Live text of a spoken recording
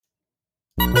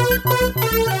Oh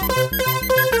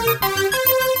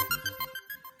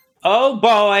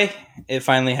boy, it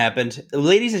finally happened.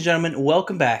 Ladies and gentlemen,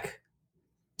 welcome back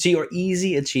to your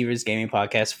Easy Achievers Gaming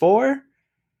Podcast for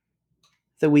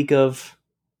the week of,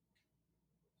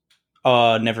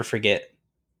 never forget,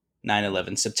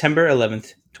 9/11, September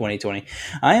 11th, 2020.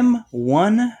 I am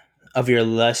one of your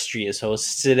illustrious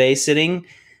hosts today, sitting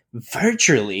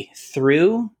virtually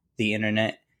through the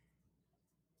internet.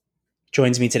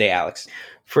 Joins me today, Alex.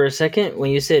 For a second,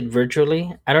 when you said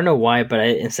virtually, I don't know why, but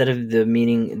instead of the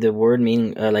word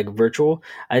meaning like virtual,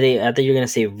 I thought you were gonna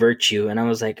say virtue, and I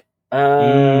was like, I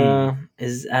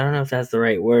don't know if that's the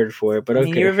right word for it, but I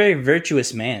okay. mean, you're a very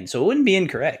virtuous man, so it wouldn't be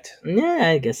incorrect. Yeah,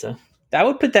 I guess so. I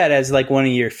would put that as like one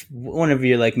of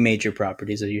your like major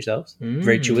properties of yourselves.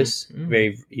 Virtuous,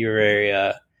 you're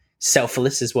very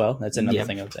selfless as well. That's another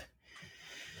thing I would say.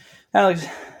 Alex,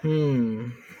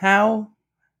 how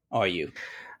are you?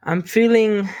 I'm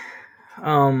feeling,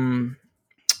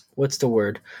 what's the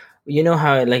word? You know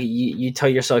how like you tell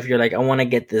yourself you're like, I want to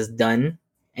get this done,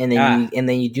 and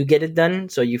then you do get it done.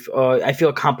 So I feel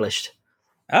accomplished.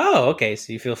 Oh, okay.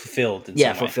 So you feel fulfilled.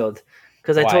 Fulfilled.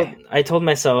 Because I told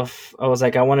myself, I was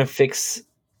like, I want to fix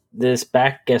this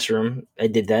back guest room. I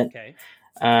did that. Okay.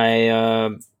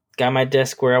 I got my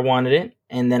desk where I wanted it,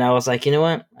 and then I was like, you know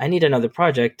what? I need another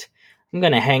project. I'm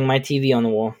gonna hang my TV on the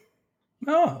wall.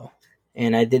 Oh.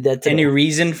 And I did that today. Any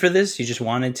reason for this? You just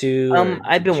wanted to?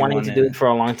 I've been wanting to do it for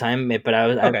a long time, but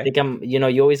I think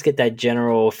you always get that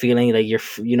general feeling like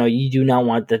you do not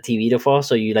want the TV to fall,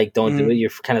 so you like don't do it. You're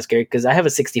kind of scared because I have a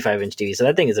 65-inch TV, so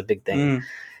that thing is a big thing.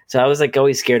 So I was like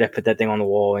always scared I put that thing on the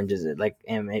wall and just like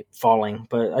it falling.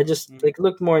 But I just like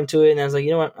looked more into it and I was like,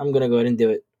 you know what, I'm gonna go ahead and do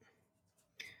it.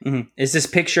 Is this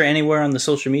picture anywhere on the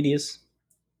social medias?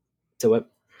 So what?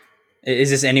 Is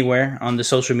this anywhere on the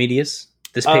social medias?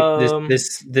 This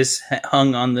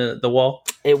hung on the wall.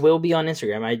 It will be on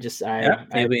Instagram.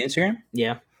 It'll be Instagram.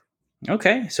 Yeah.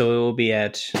 Okay, so it will be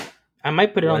at. I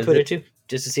might put it on Twitter too,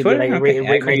 just to see. Twitter? Like,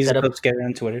 rate that up. Together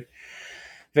on Twitter.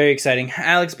 Very exciting,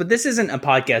 Alex. But this isn't a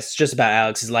podcast. It's just about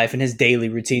Alex's life and his daily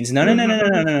routines. No.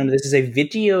 This is a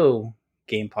video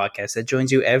game podcast that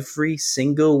joins you every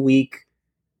single week.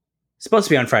 It's supposed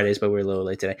to be on Fridays, but we're a little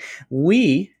late today.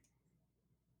 We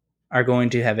are going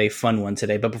to have a fun one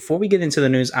today. But before we get into the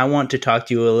news, I want to talk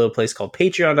to you a little place called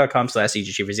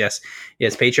patreon.com/EasyAchievers. Yes,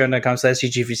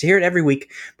 patreon.com/EasyAchievers. You hear it every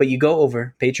week, but you go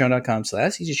over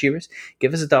patreon.com/EasyAchievers.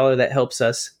 Give us $1. That helps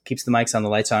us, keeps the mics on, the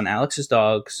lights on. Alex's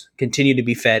dogs continue to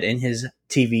be fed, and his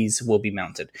TVs will be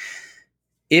mounted.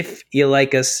 If you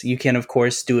like us, you can, of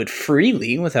course, do it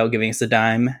freely without giving us a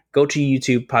dime. Go to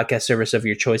YouTube podcast service of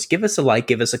your choice. Give us a like,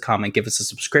 give us a comment, give us a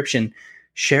subscription.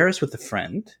 Share us with a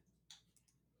friend.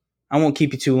 I won't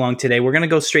keep you too long today. We're going to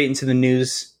go straight into the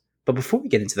news. But before we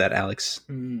get into that, Alex,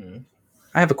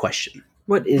 I have a question.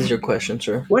 What is your question,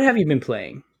 sir? What have you been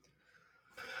playing?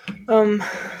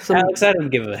 Alex, I don't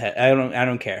give a heck. I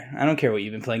don't care. I don't care what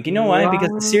you've been playing. You know why?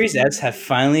 Because the Series S have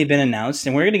finally been announced,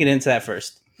 and we're going to get into that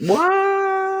first. What?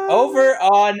 Over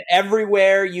on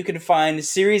everywhere, you can find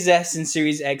Series S and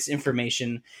Series X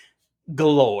information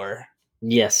galore.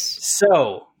 Yes.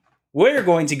 So we're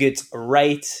going to get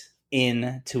right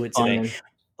into it today.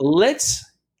 Let's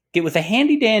get with a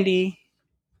handy dandy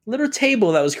little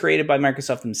table that was created by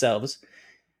Microsoft themselves,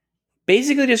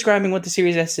 basically describing what the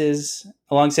Series S is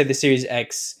alongside the Series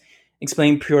X,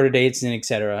 explain pre-order dates and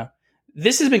etc.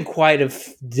 This has been quite a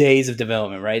days of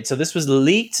development, right? So this was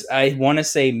leaked, I want to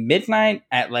say midnight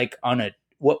at like on a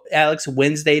Alex,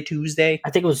 Wednesday, Tuesday? I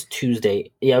think it was Tuesday.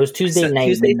 Yeah, it was Tuesday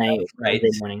night, midnight, right?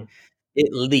 Friday morning.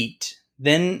 It leaked.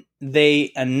 Then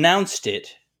they announced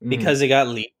it because it got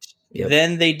leaked. Yep.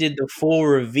 Then they did the full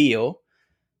reveal.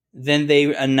 Then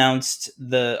they announced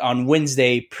on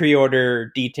Wednesday pre-order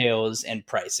details and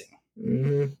pricing.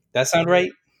 Mm-hmm. That sound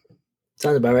right?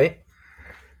 Sounds about right.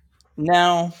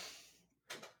 Now,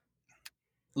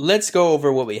 let's go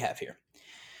over what we have here.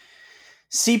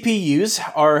 CPUs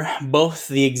are both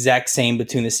the exact same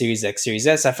between the Series X, Series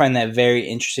S. I find that very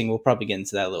interesting. We'll probably get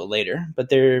into that a little later. But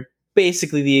they're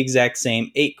basically the exact same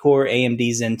 8-core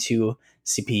AMD Zen 2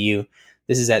 CPU.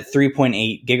 This is at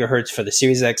 3.8 gigahertz for the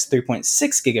Series X, 3.6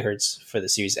 gigahertz for the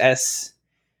Series S.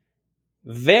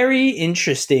 Very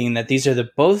interesting that these are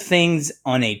both things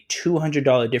on a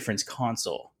 $200 difference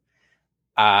console.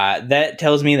 That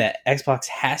tells me that Xbox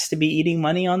has to be eating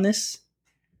money on this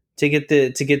to get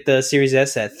the Series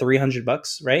S at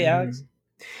 $300, right, Alex?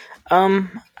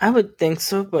 I would think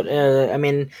so, but I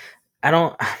mean, I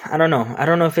don't know. I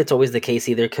don't know if it's always the case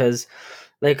either, because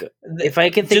like if I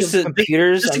can think of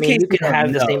computers, I mean, you can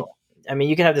have the same. I mean,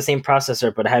 you can have the same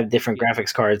processor, but have different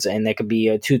graphics cards, and that could be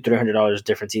a $200-300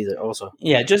 difference either. Also,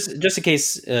 Yeah, just in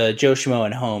case Joe Schmo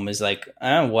at home is like,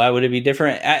 why would it be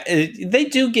different? They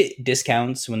do get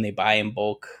discounts when they buy in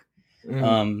bulk.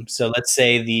 So let's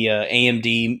say the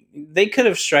AMD, they could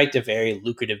have striked a very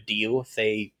lucrative deal if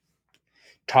they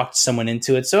talked someone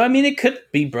into it. So I mean, it could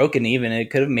be broken even. It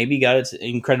could have maybe got it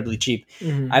incredibly cheap.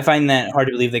 I find that hard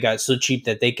to believe they got it so cheap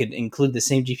that they could include the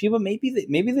same GPU, but maybe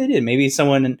they did. Maybe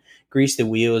someone greased the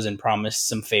wheels and promised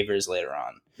some favors later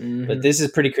on. But this is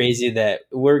pretty crazy that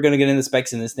we're going to get into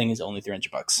specs and this thing is only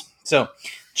 $300. So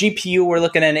GPU, we're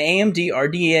looking at an AMD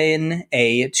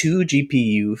RDNA 2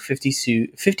 GPU,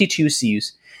 52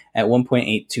 CUs at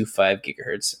 1.825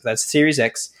 gigahertz. That's Series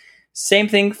X. Same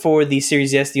thing for the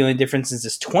Series S. The only difference is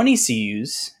this 20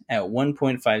 CUs at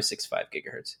 1.565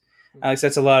 gigahertz. Alex,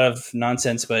 that's a lot of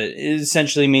nonsense, but it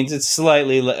essentially means it's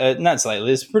slightly, not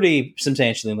slightly, it's pretty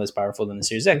substantially less powerful than the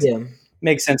Series X. Yeah.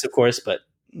 Makes sense, of course, but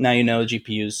now you know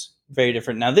GPUs very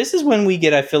different. Now, this is when we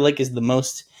get, I feel like, is the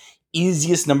most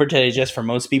easiest number to digest for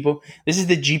most people. This is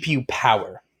the GPU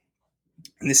power.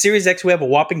 In the Series X, we have a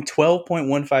whopping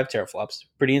 12.15 teraflops.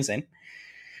 Pretty insane.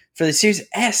 For the Series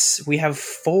S, we have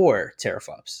 4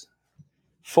 teraflops.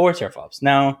 4 teraflops.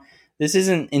 Now, this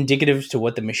isn't indicative to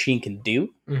what the machine can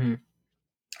do.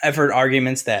 I've heard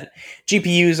arguments that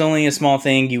GPU is only a small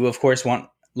thing. You, of course, want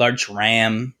large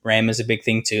RAM. RAM is a big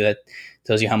thing, too. That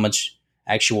tells you how much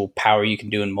actual power you can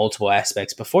do in multiple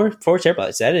aspects. But 4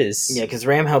 terabytes, that is... Yeah, because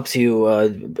RAM helps you,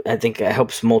 I think it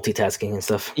helps multitasking and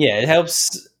stuff. Yeah, it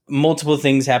helps multiple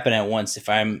things happen at once, if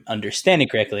I'm understanding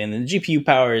correctly. And the GPU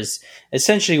power is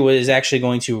essentially what is actually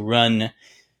going to run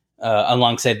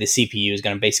alongside the CPU, is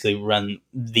going to basically run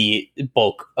the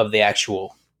bulk of the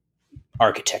actual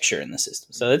architecture in the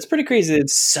system. So that's pretty crazy.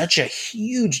 It's such a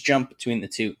huge jump between the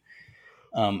two.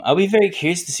 I'll be very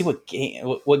curious to see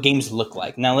what games look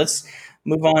like. Now let's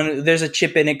move on. There's a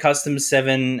chip in it, custom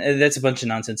 7. That's a bunch of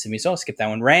nonsense to me, so I'll skip that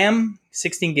one. RAM,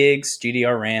 16 gigs,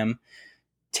 GDR RAM.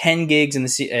 10 gigs in the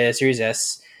Series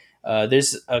S.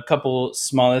 There's a couple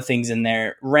smaller things in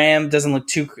there. RAM doesn't look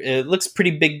it looks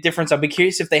pretty big difference. I'll be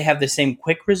curious if they have the same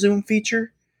quick resume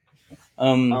feature that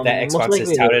Xbox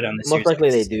has touted on the Series X. Most likely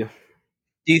they do.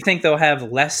 Do you think they'll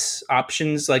have less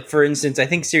options? Like, for instance, I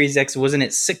think Series X, wasn't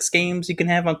it 6 games you can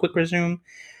have on quick resume?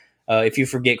 If you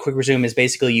forget, quick resume is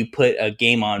basically you put a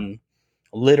game on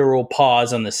literal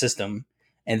pause on the system,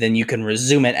 and then you can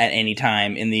resume it at any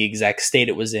time in the exact state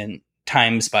it was in,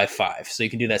 times by 5. So you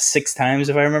can do that 6 times,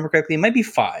 if I remember correctly. It might be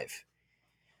 5.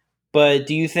 But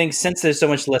do you think, since there's so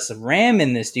much less RAM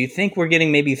in this, do you think we're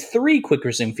getting maybe 3 quick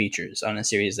resume features on a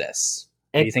Series S?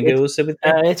 Do you think it was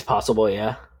it's possible,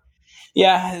 yeah.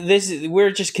 Yeah,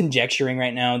 we're just conjecturing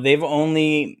right now. They've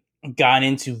only gone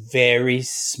into very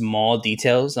small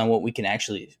details on what we can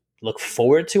actually look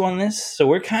forward to on this. So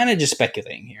we're kind of just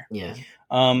speculating here. Yeah.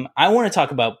 I want to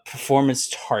talk about performance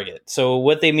target. So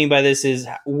what they mean by this is,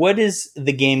 what is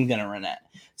the game going to run at?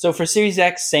 So for Series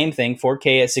X, same thing,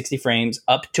 4K at 60 frames,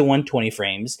 up to 120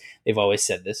 frames. They've always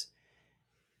said this.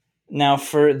 Now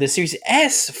for the Series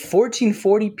S,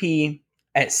 1440p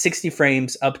at 60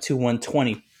 frames, up to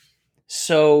 120.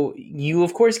 So you,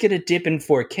 of course, get a dip in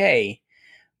 4K.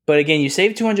 But again, you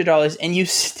save $200, and you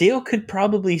still could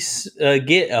probably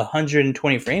get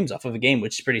 120 frames off of a game,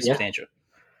 which is pretty substantial.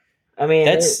 I mean,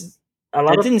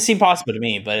 that didn't seem possible to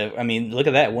me, but I mean, look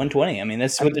at that, 120. I mean,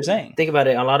 that's what they're saying. Think about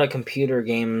it. A lot of computer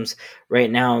games right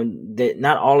now,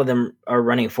 not all of them are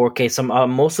running 4K.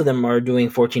 Most of them are doing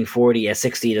 1440 at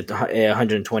 60 to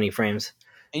 120 frames.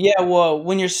 Yeah, well,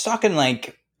 when you're talking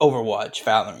like Overwatch,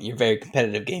 Valorant, your very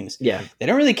competitive games, yeah, they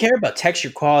don't really care about texture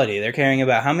quality. They're caring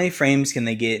about how many frames can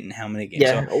they get and how many games.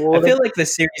 Yeah, so I feel like the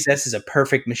Series S is a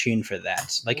perfect machine for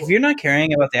that. Like, if you're not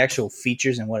caring about the actual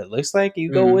features and what it looks like,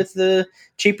 you go with the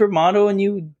cheaper model and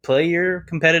you play your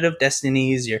competitive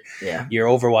Destinies, your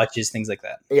Overwatches, things like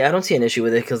that. Yeah, I don't see an issue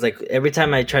with it, because like every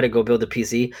time I try to go build a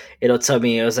PC, it'll tell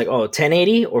me, it was like,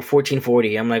 1080 or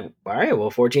 1440. I'm like, all right, well,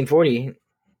 1440.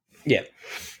 Yeah.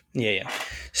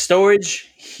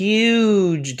 Storage,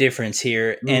 huge difference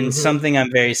here, and something I'm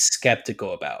very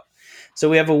skeptical about. So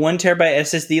we have a 1 terabyte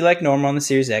SSD like normal on the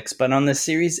Series X, but on the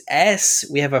Series S,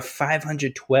 we have a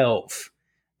 512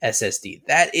 SSD.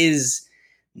 That is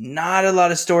not a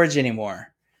lot of storage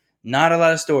anymore. Not a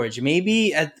lot of storage.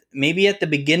 Maybe at the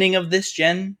beginning of this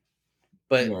gen,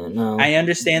 but I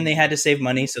understand they had to save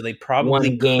money, so they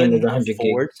probably couldn't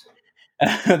afford.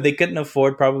 They couldn't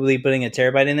afford probably putting a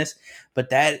terabyte in this,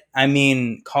 but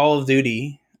Call of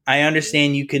Duty, I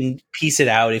understand you can piece it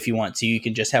out if you want to. You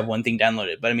can just have one thing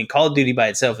downloaded, but I mean, Call of Duty by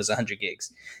itself is 100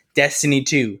 gigs. Destiny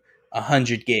 2,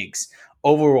 100 gigs.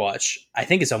 Overwatch, I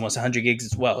think it's almost 100 gigs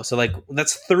as well. So like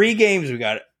that's 3 games we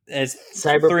got. It's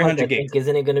Cyberpunk, 300 I gigs. think,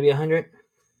 isn't it going to be 100?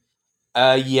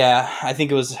 Yeah, I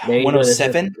think it was There you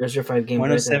 107. Go. There's your 5 games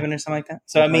 107 right or something like that.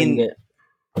 So I mean,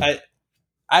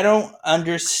 I don't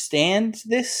understand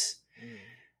this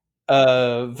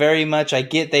very much. I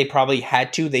get they probably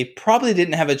had to. They probably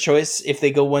didn't have a choice if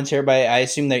they go 1 terabyte. I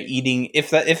assume they're eating. If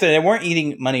they weren't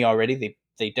eating money already,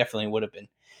 they definitely would have been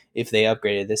if they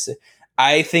upgraded this.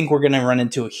 I think we're going to run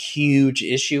into a huge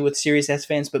issue with Series S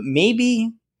fans, but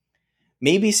maybe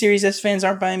Series S fans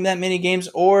aren't buying that many games,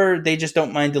 or they just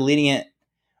don't mind deleting it.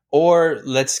 Or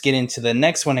let's get into the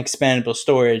next one, expandable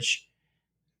storage.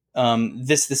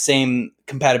 This the same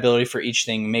compatibility for each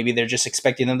thing. Maybe they're just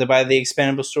expecting them to buy the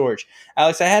expandable storage.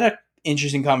 Alex, I had an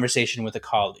interesting conversation with a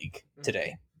colleague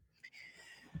today.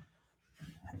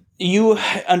 You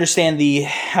understand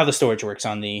how the storage works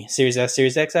on the Series S,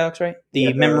 Series X, Alex, right?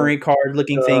 The memory card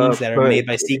looking things that are made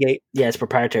by Seagate. Yeah, it's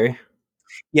proprietary.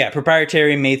 Yeah,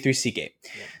 proprietary, made through Seagate.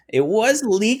 Yeah. It was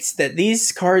leaked that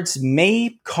these cards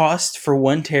may cost for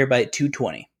 1 terabyte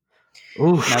 $220.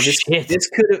 Ooh, now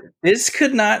this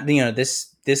could not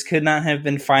this could not have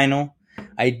been final.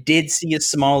 I did see a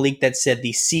small leak that said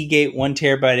the Seagate 1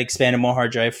 terabyte expandable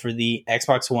hard drive for the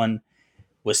Xbox One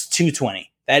was $220.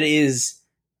 That is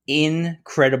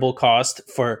incredible cost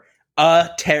for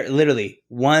literally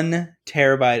 1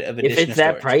 terabyte of additional storage. If it's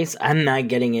that price, I'm not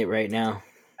getting it right now.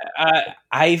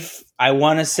 I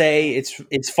want to say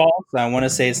it's false. I want to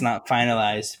say it's not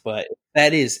finalized, but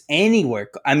that is anywhere.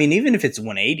 I mean, even if it's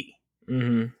 180,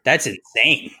 that's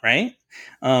insane, right?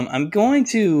 I'm going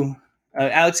to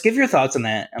Alex, give your thoughts on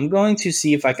that. I'm going to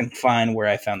see if I can find where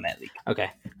I found that leak.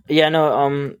 Okay. Yeah.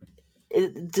 No.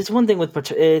 It's one thing with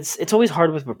it's always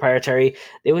hard with proprietary.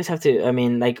 They always have to. I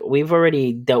mean, like we've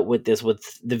already dealt with this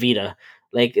with the Vita.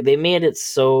 Like they made it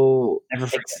so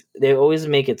they always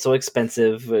make it so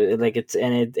expensive. Like it's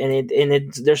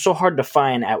they're so hard to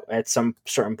find at some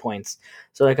certain points.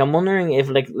 So like I'm wondering if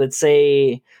like let's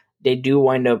say they do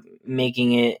wind up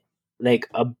making it like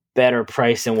a better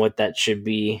price than what that should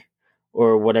be,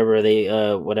 or whatever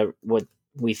what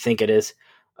we think it is.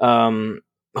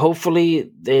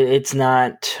 Hopefully it's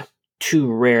not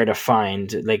too rare to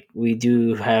find. Like we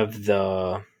do have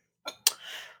the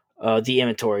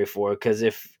inventory for, because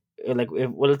if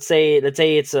let's say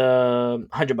it's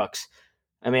 $100.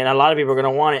 I mean, a lot of people are gonna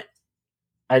want it.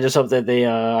 I just hope that they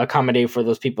accommodate for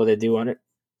those people that do want it,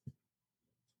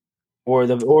 or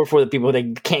for the people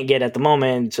that can't get at the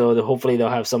moment. So hopefully they'll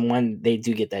have someone they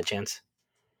do get that chance.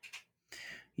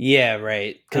 Yeah,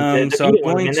 right. So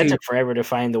that took forever to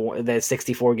find that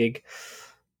 64 gig.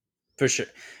 For sure.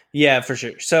 Yeah, for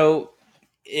sure. So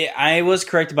I was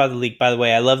correct about the leak, by the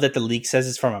way. I love that the leak says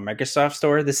it's from a Microsoft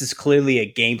store. This is clearly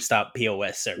a GameStop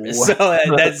POS service. What?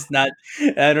 So that's not,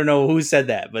 I don't know who said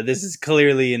that, but this is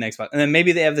clearly an Xbox. And then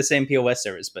maybe they have the same POS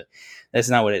service, but that's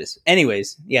not what it is.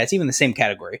 Anyways, yeah, it's even the same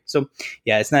category. So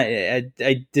yeah, it's not,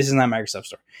 this is not Microsoft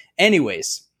store.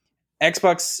 Anyways,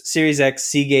 Xbox Series X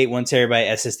Seagate 1 terabyte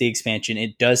SSD expansion.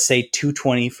 It does say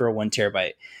 $220 for a 1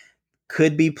 terabyte.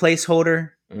 Could be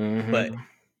placeholder, but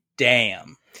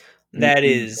damn. That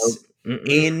is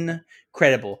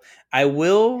incredible. I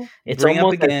will bring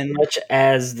up again as much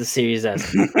as the Series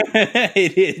S.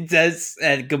 it does.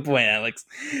 Good point, Alex.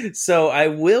 So I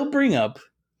will bring up.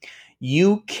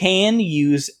 You can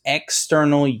use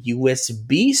external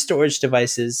USB storage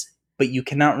devices, but you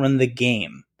cannot run the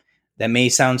game. That may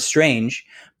sound strange,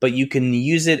 but you can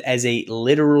use it as a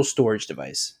literal storage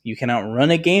device. You cannot run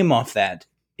a game off that.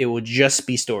 It will just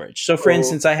be storage. So, for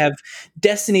instance, I have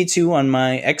Destiny 2 on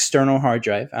my external hard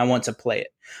drive. I want to play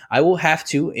it. I will have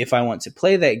to, if I want to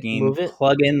play that game,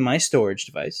 plug in my storage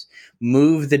device,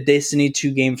 move the Destiny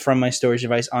 2 game from my storage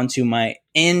device onto my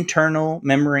internal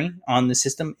memory on the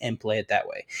system, and play it that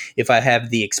way. If I have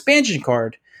the expansion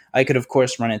card, I could, of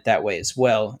course, run it that way as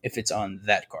well if it's on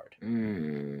that card.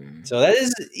 So that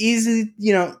is easy.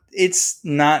 It's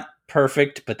not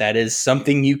perfect, but that is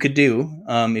something you could do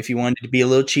if you wanted to be a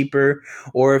little cheaper,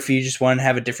 or if you just want to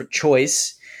have a different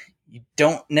choice. You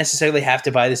don't necessarily have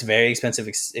to buy this very expensive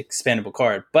expandable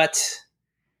card, but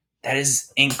that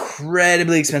is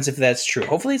incredibly expensive if that's true.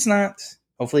 Hopefully it's not.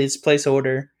 Hopefully it's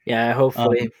placeholder. Yeah,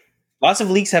 hopefully. Lots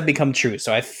of leaks have become true,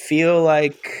 so I feel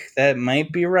like that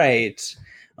might be right.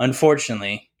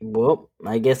 Unfortunately. Well,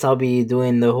 I guess I'll be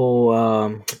doing the whole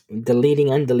deleting,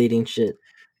 undeleting shit.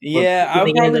 Yeah, I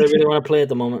really want to play at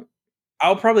the moment.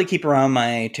 I'll probably keep around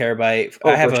my terabyte.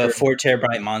 I have a 4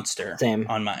 terabyte monster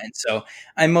on mine, so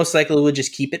I most likely will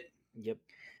just keep it. Yep.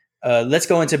 Let's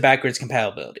go into backwards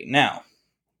compatibility. Now,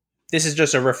 this is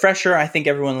just a refresher. I think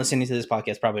everyone listening to this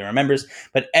podcast probably remembers,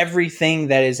 but everything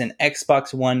that is an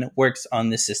Xbox One works on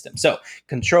this system. So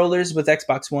controllers with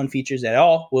Xbox One features at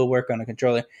all will work on a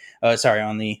controller.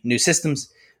 On the new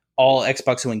systems. All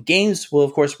Xbox One games will,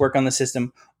 of course, work on the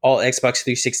system. All Xbox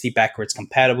 360 backwards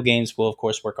compatible games will, of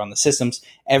course, work on the systems.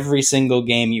 Every single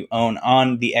game you own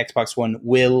on the Xbox One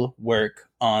will work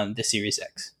on the Series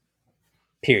X.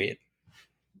 Period.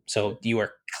 So you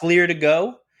are clear to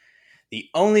go. The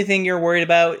only thing you're worried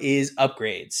about is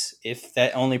upgrades, if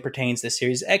that only pertains to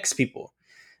Series X people.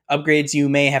 Upgrades you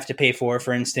may have to pay for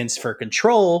instance, for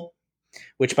Control,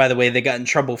 which, by the way, they got in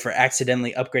trouble for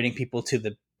accidentally upgrading people to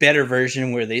the better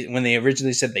version when they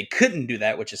originally said they couldn't do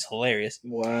that, which is hilarious.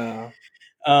 Wow.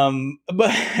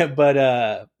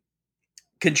 But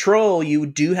Control, you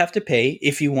do have to pay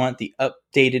if you want the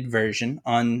updated version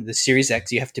on the Series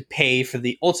X. You have to pay for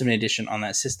the Ultimate Edition on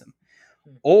that system.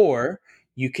 Or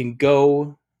you can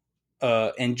go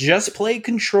and just play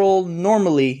Control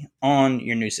normally on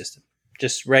your new system.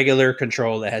 Just regular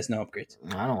Control that has no upgrades.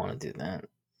 I don't want to do that.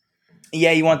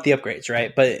 Yeah, you want the upgrades,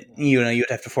 right? But you'd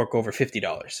have to fork over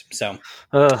 $50. So,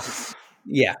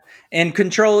 yeah. And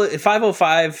Control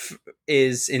 505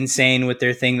 is insane with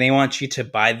their thing. They want you to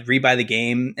rebuy the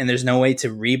game, and there's no way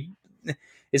to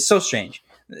It's so strange.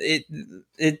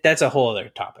 That's a whole other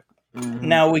topic. Mm-hmm.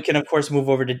 Now we can, of course, move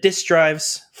over to disc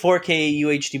drives, 4K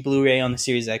UHD Blu-ray on the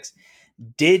Series X,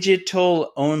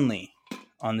 digital only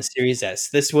on the Series S.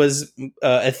 This was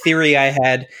a theory I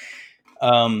had,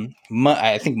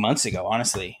 I think months ago,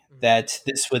 honestly, that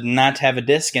this would not have a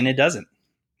disc, and it doesn't.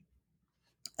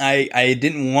 I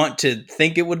didn't want to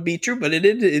think it would be true, but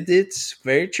it's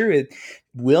very true. It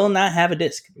will not have a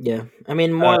disc. Yeah, I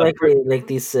mean, more likely, like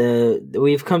these.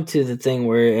 We've come to the thing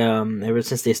where, ever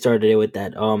since they started it with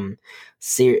that,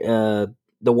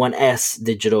 the One S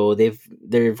digital,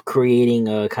 they're creating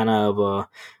a kind of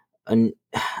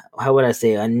how would I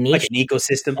say, a niche, like an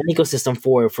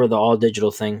ecosystem for the all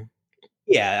digital thing.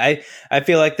 Yeah, I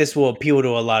feel like this will appeal to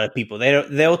a lot of people.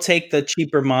 They'll take the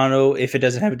cheaper model if it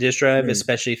doesn't have a disc drive,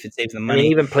 especially if it saves them money. I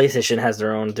mean, even PlayStation has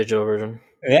their own digital version.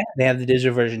 Yeah, they have the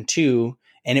digital version too.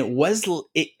 And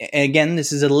again,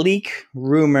 this is a leak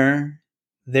rumor.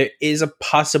 There is a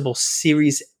possible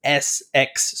Series X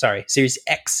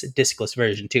discless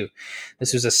version too.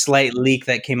 This was a slight leak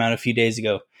that came out a few days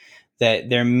ago that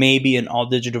there may be an all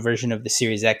digital version of the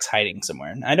Series X hiding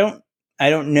somewhere. And I don't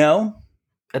know.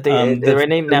 I think the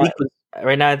name now.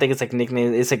 Right now, I think it's like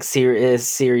nickname. It's like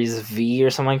Series V or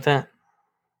something like that.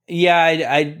 Yeah,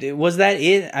 I was that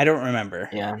it. I don't remember.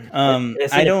 Yeah,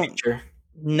 I don't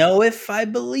know if I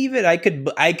believe it. I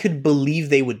could believe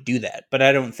they would do that, but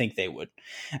I don't think they would.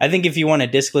 I think if you want a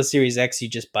discless Series X, you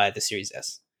just buy the Series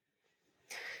S.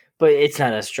 But it's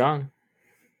not as strong.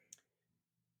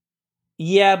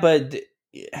 Yeah, but.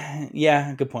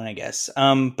 Yeah, good point, I guess.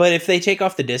 But if they take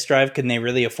off the disc drive, can they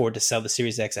really afford to sell the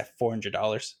Series X at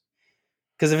 $400?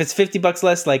 Because if it's $50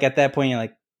 less, like at that point, you're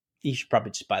like, you should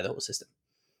probably just buy the whole system,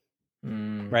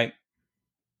 right?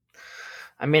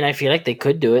 I mean, I feel like they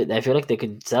could do it. I feel like they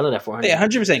could sell it at $400. Yeah,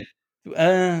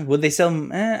 100%. Would they sell?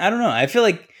 I don't know. I feel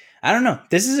like I don't know.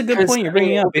 This is a good point you're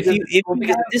bringing up. Because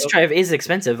the disc drive is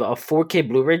expensive, a 4K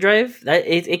Blu-ray drive, that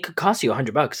it could cost you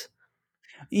 $100.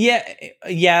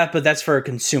 Yeah, but that's for a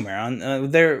consumer.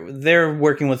 They're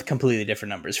working with completely different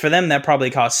numbers. For them, that probably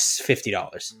costs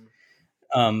 $50.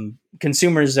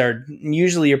 Consumers are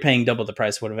usually you're paying double the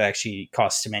price of what it actually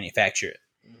costs to manufacture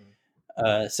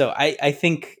it. So I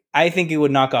think it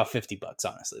would knock off $50.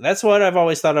 Honestly, that's what I've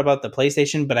always thought about the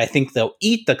PlayStation. But I think they'll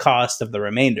eat the cost of the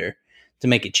remainder to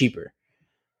make it cheaper.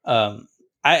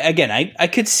 I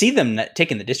could see them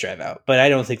taking the disc drive out, but I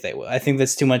don't think they will. I think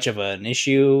that's too much of an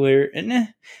issue. I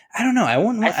don't know. I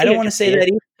don't want to say that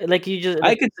either. Like you just,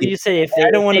 I could. You say if they, I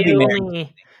don't want to be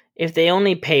married. If they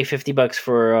only pay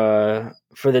 $50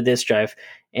 for the disc drive,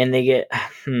 and they get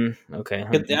okay.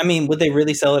 I mean, would they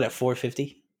really sell it at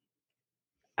 $450?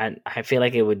 I feel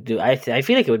like it would do. I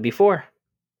feel like it would be $4.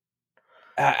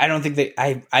 I don't think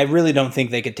I really don't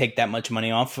think they could take that much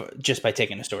money off just by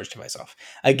taking a storage device off.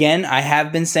 Again, I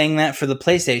have been saying that for the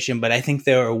PlayStation, but I think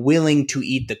they're willing to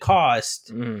eat the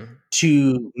cost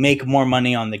to make more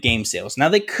money on the game sales. Now,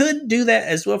 they could do that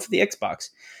as well for the Xbox.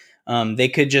 They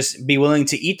could just be willing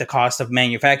to eat the cost of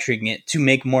manufacturing it to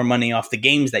make more money off the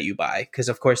games that you buy. Because,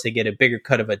 of course, they get a bigger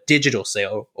cut of a digital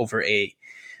sale over a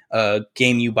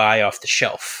game you buy off the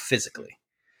shelf physically.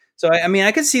 So, I mean,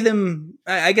 I could see them.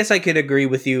 I guess I could agree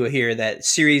with you here that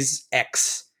Series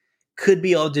X could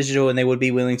be all digital and they would be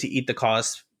willing to eat the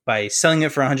cost by selling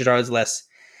it for $100 less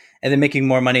and then making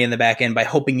more money in the back end by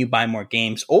hoping you buy more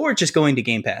games or just going to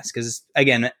Game Pass. Because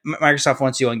again, Microsoft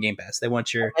wants you on Game Pass. They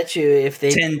want your I bet you if they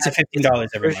 $10 to $15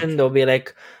 every month. They'll be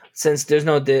like, since there's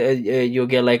no, you'll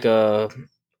get like a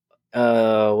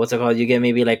what's it called? You get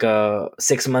maybe like a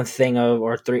 6-month thing of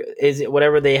or 3. Is it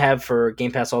whatever they have for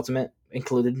Game Pass Ultimate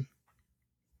included?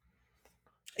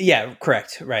 Yeah,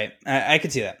 correct. Right, I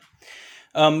could see that.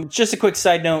 Just a quick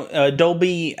side note,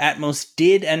 Dolby Atmos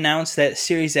did announce that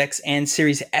Series X and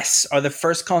Series S are the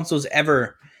first consoles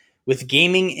ever with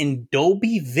gaming in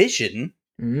Dolby Vision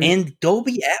and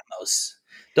Dolby Atmos.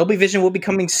 Dolby Vision will be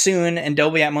coming soon, and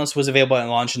Dolby Atmos was available at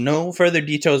launch. No further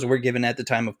details were given at the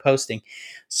time of posting.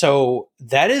 So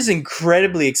that is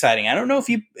incredibly exciting. I don't know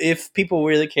if people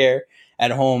really care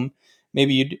at home.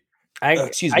 Maybe you do. I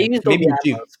use Dolby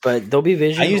Atmos, but Dolby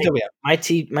Vision. I use Dolby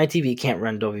Atmos. My TV can't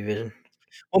run Dolby Vision.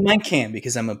 Well, mine can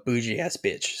because I'm a bougie ass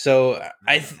bitch. So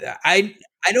I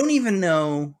don't even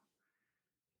know.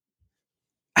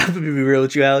 I'm gonna be real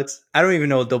with you, Alex. I don't even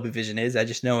know what Dolby Vision is. I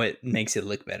just know it makes it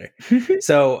look better.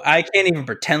 So I can't even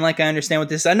pretend like I understand what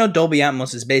this is. I know Dolby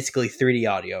Atmos is basically 3D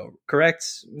audio,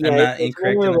 correct? Yeah, I'm not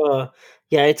incorrect.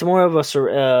 It's more of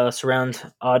a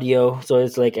surround audio. So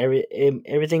it's like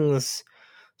everything's.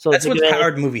 So that's what's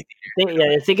powered movie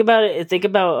theater. Think about it. Think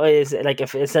about is like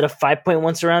if instead of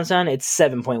 5.1 surround sound, it's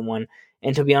 7.1.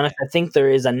 And to be honest, I think there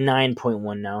is a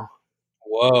 9.1 now.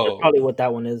 Whoa, that's probably what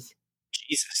that one is.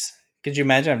 Jesus, could you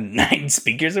imagine having 9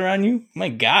 speakers around you? My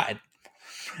God.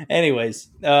 Anyways,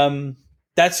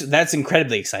 that's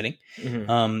incredibly exciting.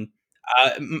 Mm-hmm.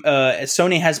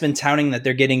 Sony has been touting that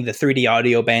they're getting the 3D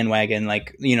audio bandwagon,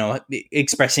 like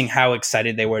expressing how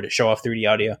excited they were to show off 3D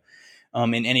audio.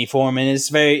 In any form, and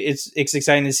it's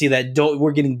exciting to see that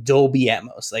we're getting Dolby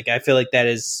Atmos. Like I feel like that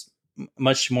is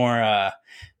much more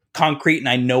concrete, and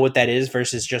I know what that is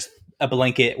versus just a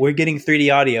blanket. We're getting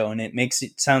 3D audio, and it makes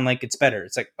it sound like it's better.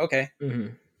 It's like okay,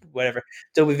 whatever.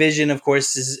 Dolby Vision, of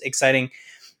course, is exciting.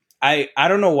 I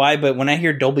don't know why, but when I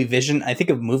hear Dolby Vision, I think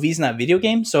of movies, not video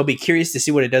games. So I'll be curious to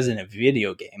see what it does in a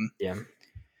video game.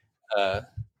 Yeah.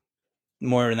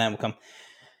 More than that will come.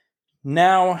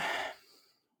 Now,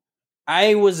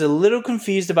 I was a little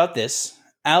confused about this.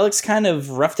 Alex kind of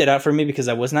roughed it out for me because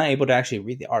I was not able to actually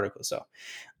read the article. So,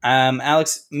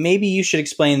 Alex, maybe you should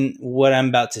explain what I'm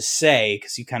about to say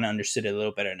because you kind of understood it a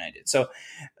little better than I did. So,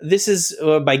 this is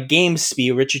by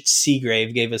GameSpy. Richard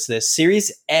Seagrave gave us this.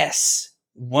 Series S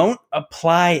won't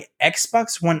apply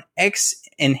Xbox One X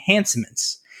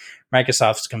enhancements,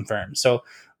 Microsoft's confirmed. So,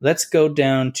 let's go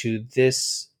down to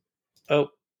this.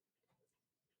 Oh.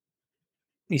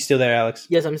 You still there, Alex?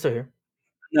 Yes, I'm still here.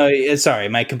 No, sorry,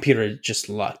 my computer just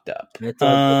locked up.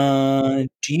 Do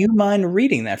you mind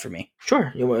reading that for me?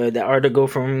 Sure. You want the article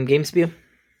from GameSpy?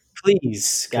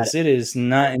 Please, because it is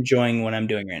not enjoying what I'm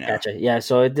doing right now. Gotcha. Yeah,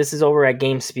 so this is over at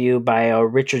GameSpy by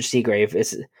Richard Seagrave.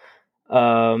 It's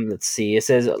let's see. It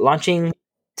says launching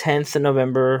 10th of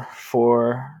November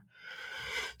for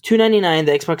 $299,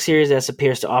 the Xbox Series S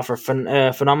appears to offer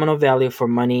phenomenal value for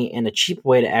money and a cheap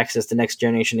way to access the next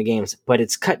generation of games, but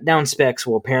its cut-down specs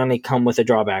will apparently come with a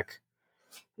drawback.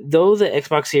 Though the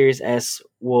Xbox Series S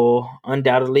will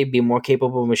undoubtedly be a more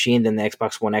capable machine than the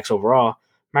Xbox One X overall,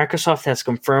 Microsoft has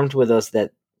confirmed with us that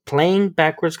playing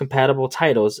backwards compatible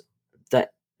titles, the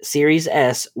Series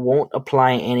S won't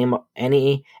apply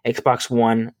any Xbox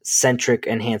One-centric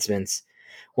enhancements.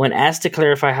 When asked to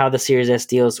clarify how the Series S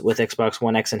deals with Xbox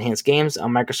One X enhanced games, a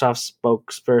Microsoft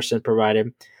spokesperson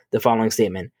provided the following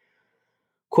statement.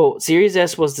 Quote, Series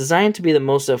S was designed to be the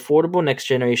most affordable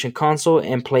next-generation console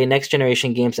and play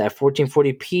next-generation games at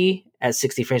 1440p at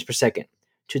 60 frames per second.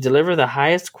 To deliver the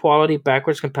highest quality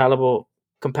backwards compatible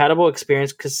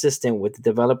experience consistent with the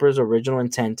developer's original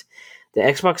intent, the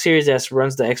Xbox Series S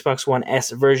runs the Xbox One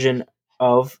S version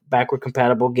of backward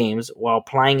compatible games while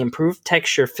applying improved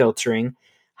texture filtering,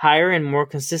 higher and more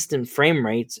consistent frame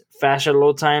rates, faster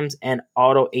load times, and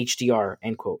auto HDR,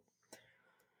 end quote.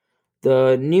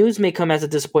 The news may come as a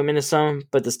disappointment to some,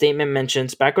 but the statement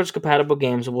mentions backwards compatible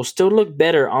games will still look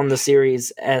better on the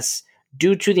Series S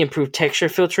due to the improved texture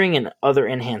filtering and other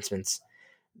enhancements.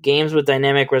 Games with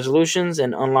dynamic resolutions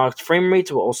and unlocked frame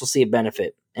rates will also see a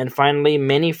benefit. And finally,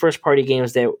 many first-party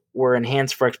games that were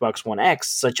enhanced for Xbox One X,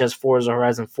 such as Forza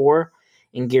Horizon 4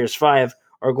 and Gears 5,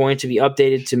 are going to be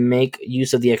updated to make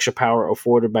use of the extra power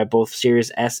afforded by both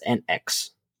Series S and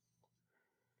X.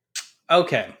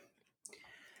 Okay.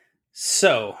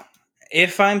 So,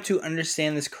 if I'm to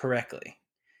understand this correctly,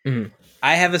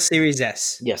 I have a Series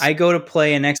S. Yes. I go to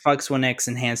play an Xbox One X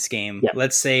enhanced game. Yep.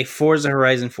 Let's say Forza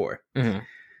Horizon 4.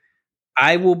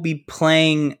 I will be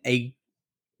playing a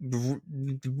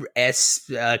S,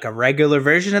 like a regular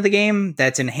version of the game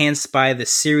that's enhanced by the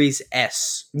Series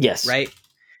S. Yes. Right.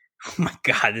 Oh my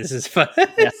god, this is fun.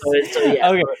 Yeah.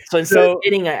 Okay. So instead of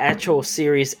getting an actual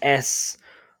Series S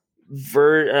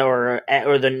or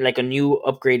the like a new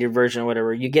upgraded version or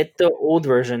whatever, you get the old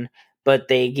version, but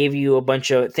they gave you a bunch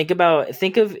of think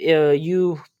of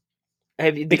you.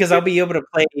 Because I'll be able to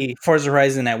play Forza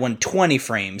Horizon at 120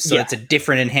 frames, so it's a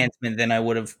different enhancement than I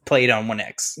would have played on One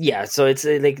X. Yeah, so it's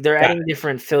like they're adding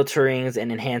different filterings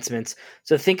and enhancements.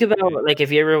 So think about like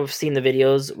if you ever seen the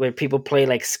videos where people play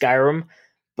like Skyrim,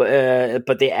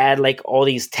 but they add like all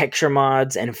these texture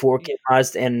mods and 4K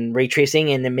mods and ray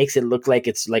tracing, and it makes it look like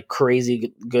it's like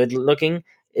crazy good looking.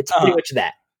 It's pretty much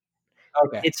that.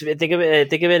 Okay. Think of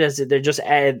it as they're just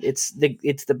it's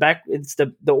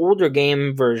the older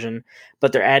game version,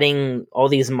 but they're adding all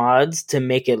these mods to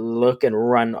make it look and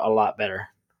run a lot better.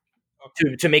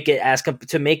 To make it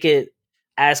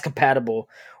as compatible,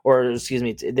 or excuse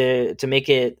me, to make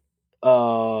it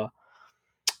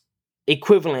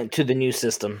equivalent to the new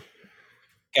system.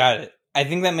 Got it. I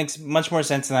think that makes much more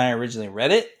sense than I originally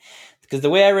read it. Because the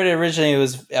way I read it originally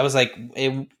I was like,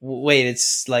 wait,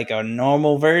 it's like a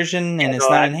normal version and it's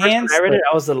not enhanced. When I read it,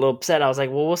 I was a little upset. I was like,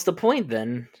 well, what's the point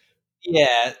then?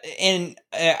 Yeah, and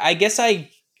I guess I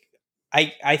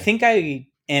think I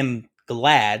am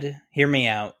glad. Hear me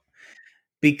out,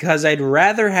 because I'd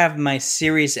rather have my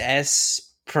Series S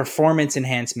performance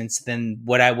enhancements than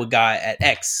what I would got at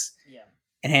X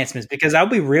enhancements. Because I'll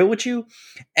be real with you,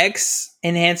 X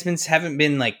enhancements haven't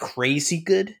been like crazy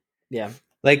good. Yeah.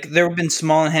 Like there have been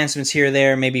small enhancements here or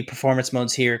there, maybe performance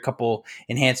modes here, a couple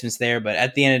enhancements there, but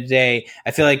at the end of the day,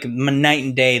 I feel like night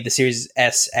and day, the Series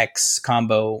S X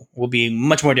combo will be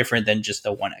much more different than just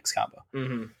the One X combo.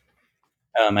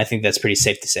 Mm-hmm. I think that's pretty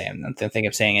safe to say. I don't think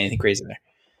I'm saying anything crazy there.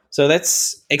 So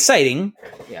that's exciting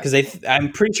because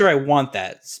I'm pretty sure I want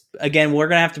that. Again, we're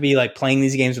gonna have to be like playing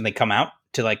these games when they come out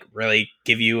to like really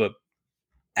give you a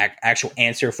actual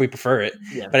answer if we prefer it.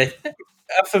 Yeah. But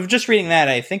if just reading that,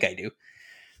 I think I do.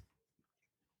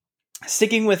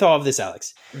 Sticking with all of this,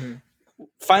 Alex. Mm-hmm.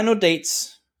 Final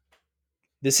dates.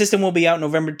 The system will be out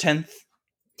November 10th.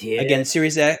 Yeah. Again,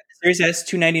 Series S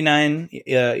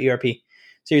 $299 ERP,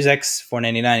 Series X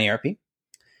 $499 ERP.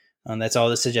 That's all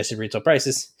the suggested retail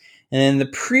prices. And then the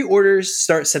pre-orders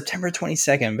start September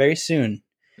 22nd, very soon.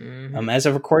 Mm-hmm. As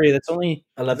of recording, that's only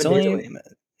 11 days away.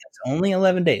 It's only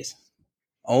 11 days.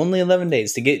 Only 11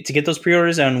 days to get those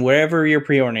pre-orders on wherever you're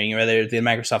pre-ordering, whether it's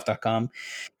Microsoft.com,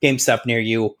 GameStop near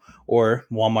you, or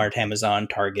Walmart, Amazon,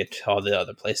 Target, all the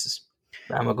other places.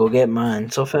 I'm gonna go get mine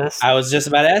so fast. I was just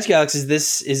about to ask you, Alex, is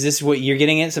this what you're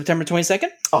getting at September 22nd?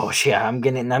 Oh yeah, I'm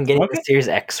getting the Series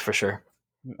X for sure.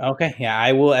 Okay, yeah,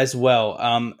 I will as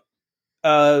well.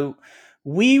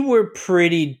 We were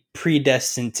pretty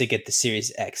predestined to get the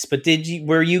Series X, but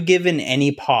were you given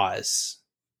any pause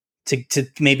to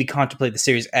maybe contemplate the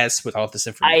Series S with all this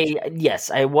information? Yes,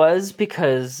 I was,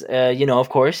 because of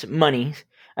course, money.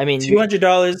 I mean,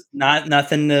 $200,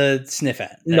 nothing to sniff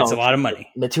at. That's a lot of money.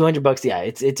 The $200, yeah,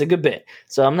 it's a good bit.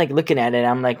 So I'm like looking at it,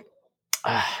 I'm like,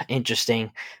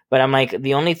 interesting. But I'm like,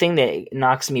 the only thing that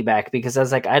knocks me back, because I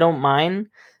was like, I don't mind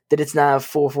that it's not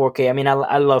full 4K. I mean, I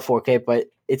love 4K, but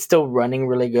it's still running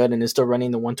really good, and it's still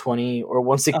running the 120 or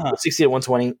 160 to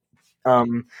 120.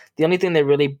 The only thing that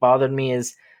really bothered me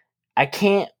is I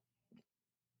can't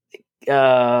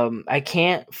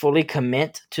fully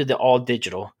commit to the all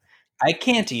digital. I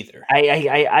can't either.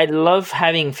 I love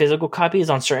having physical copies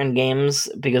on certain games,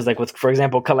 because like with, for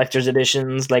example, collector's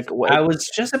editions, like I was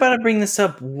just about to bring this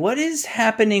up. What is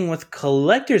happening with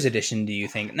collector's edition, do you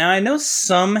think? Now I know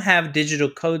some have digital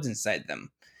codes inside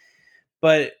them,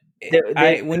 but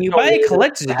when you buy a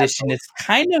collector's edition, it's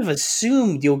kind of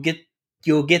assumed you'll get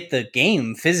the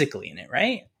game physically in it,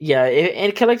 right? Yeah,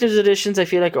 and collector's editions I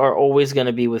feel like are always going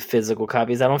to be with physical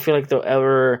copies. I don't feel like they'll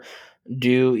ever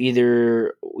do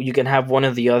either. You can have one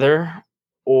or the other,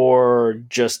 or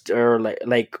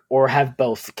have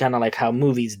both, kind of like how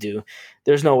movies do.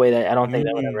 There's no way I don't think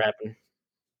that would ever happen.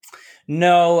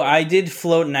 No, I did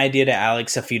float an idea to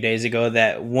Alex a few days ago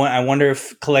that I wonder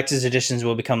if collector's editions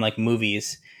will become like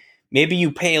movies. Maybe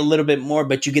you pay a little bit more,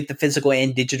 but you get the physical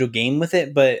and digital game with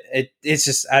it. But it's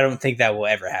just, I don't think that will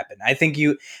ever happen. I think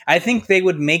they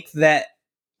would make that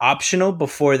optional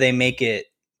before they make it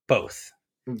both.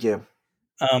 Yeah.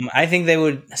 I think they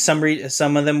would. Some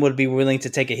of them would be willing to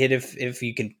take a hit if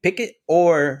you can pick it,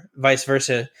 or vice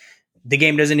versa. The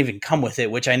game doesn't even come with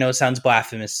it, which I know sounds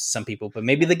blasphemous to some people, but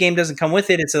maybe the game doesn't come with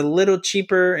it. It's a little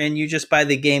cheaper, and you just buy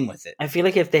the game with it. I feel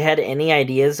like if they had any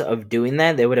ideas of doing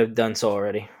that, they would have done so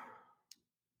already.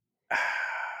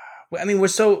 I mean,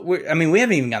 we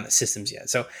haven't even gotten the systems yet.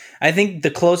 So I think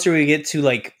the closer we get to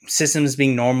like systems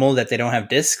being normal that they don't have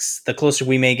discs, the closer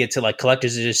we may get to like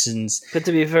collector's editions. But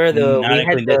to be fair, though,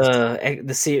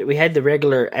 we had the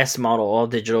regular S model all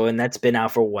digital, and that's been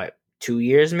out for what, 2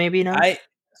 years maybe now.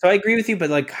 So I agree with you,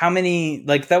 but like how many?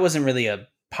 Like that wasn't really a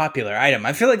popular item.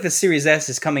 I feel like the Series S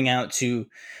is coming out to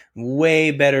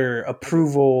way better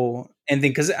approval and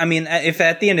thing because I mean, if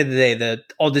at the end of the day the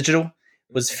all digital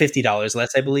was $50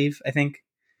 less, I believe. I think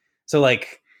so.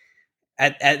 Like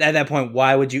at that point,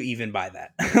 why would you even buy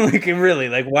that? Like really,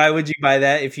 like why would you buy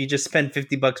that if you just spend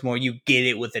 $50 more? You get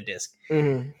it with a disc.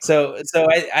 Mm-hmm. So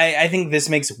I think this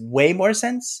makes way more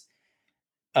sense.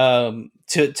 To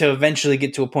eventually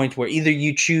get to a point where either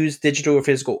you choose digital or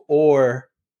physical, or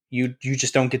you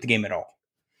just don't get the game at all.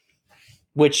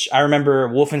 Which I remember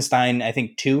Wolfenstein, I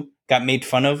think 2 got made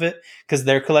fun of it because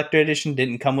their collector edition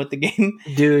didn't come with the game,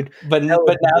 dude. But now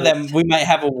that we might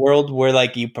have a world where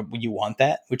like you want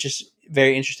that, which is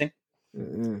very interesting.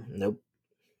 Nope.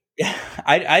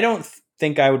 I don't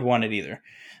think I would want it either.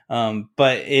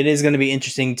 But it is going to be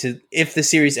interesting if the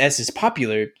Series S is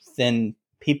popular, then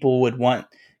people would want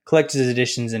collector's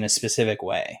editions in a specific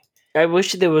way. I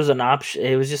wish there was an option.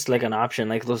 It was just like an option.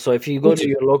 Like, so if you go to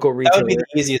your local retailer, that would be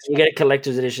the easiest. You get a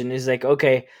collector's edition. It's like,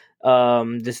 okay,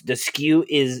 the SKU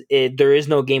is there is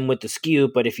no game with the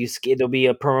SKU, but if you there'll be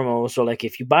a promo. So like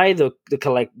if you buy the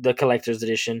collector's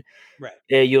edition, right,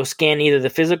 you'll scan either the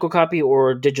physical copy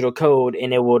or digital code,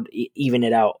 and it would even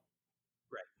it out.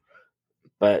 Right.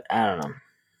 But I don't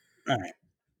know.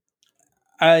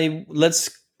 All right.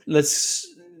 Let's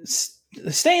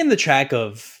stay in the track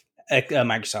of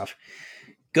Microsoft.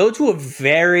 Go to a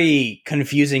very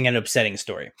confusing and upsetting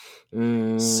story.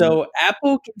 So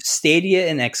Apple gives Stadia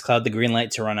and xCloud the green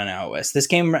light to run on iOS. This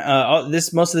came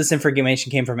most of this information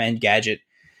came from Engadget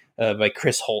by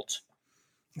Chris Holt.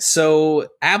 So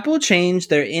Apple changed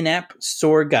their in-app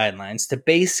store guidelines to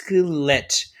basically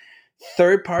let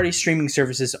third-party streaming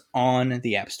services on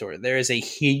the App Store. There is a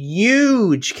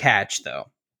huge catch,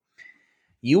 though.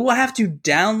 You will have to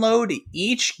download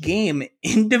each game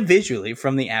individually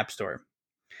from the App Store.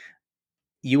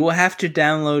 You will have to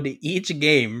download each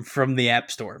game from the App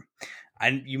Store.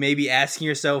 And you may be asking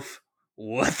yourself,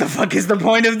 what the fuck is the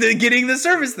point of getting the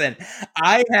service then?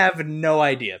 I have no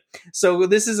idea. So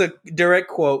this is a direct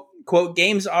quote. Quote,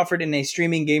 games offered in a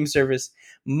streaming game service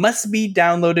must be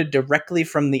downloaded directly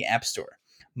from the App Store.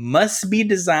 Must be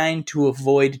designed to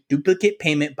avoid duplicate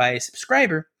payment by a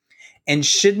subscriber and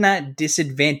should not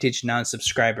disadvantage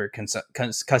non-subscriber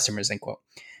customers, end quote.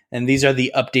 And these are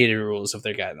the updated rules of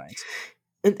their guidelines.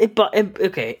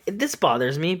 This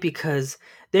bothers me because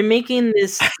they're making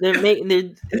this.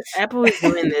 Apple is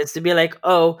doing this to be like,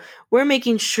 oh, we're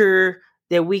making sure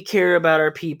that we care about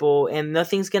our people and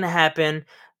nothing's gonna happen,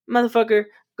 motherfucker.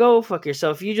 Go fuck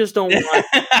yourself. You just don't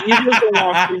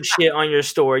want free shit on your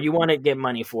store. You want to get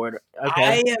money for it. Okay.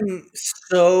 I am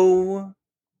so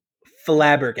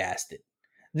flabbergasted.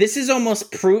 This is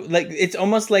almost proof. Like it's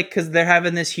almost like because they're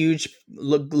having this huge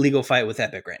legal fight with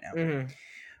Epic right now. Mm-hmm.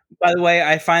 By the way,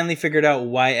 I finally figured out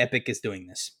why Epic is doing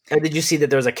this. Did you see that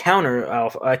there was a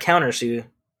counter suit?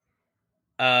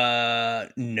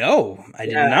 No, I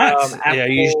did not.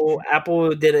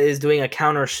 Apple is doing a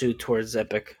counter suit towards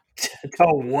Epic.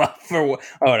 Oh, what for? What?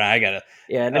 Oh, no, I gotta.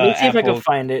 Yeah, let me see if I can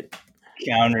find it.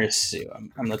 Counter suit.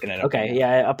 I'm looking at it. Okay,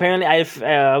 yeah. Apparently,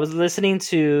 I was listening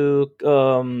to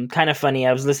Kind of Funny.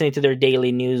 I was listening to their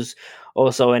daily news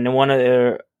also, and one of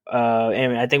their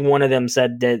and I think one of them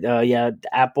said that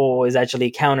Apple is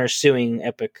actually counter suing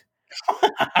Epic.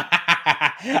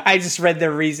 I just read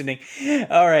their reasoning.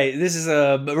 All right, this is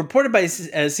reported by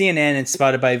CNN and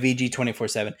spotted by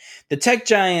VG247. The tech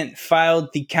giant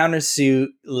filed the countersuit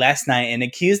last night and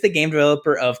accused the game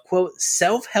developer of, quote,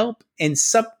 self-help and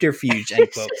subterfuge,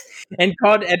 end quote, and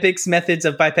called Epic's methods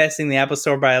of bypassing the Apple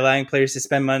Store by allowing players to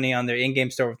spend money on their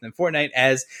in-game store within Fortnite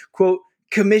as, quote,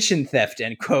 commission theft,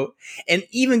 end quote, and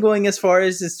even going as far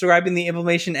as describing the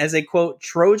implementation as a, quote,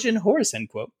 Trojan horse, end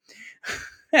quote.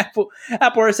 Apple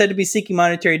are said to be seeking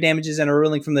monetary damages and a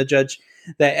ruling from the judge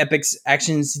that Epic's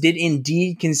actions did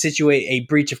indeed constitute a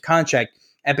breach of contract.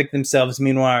 Epic themselves,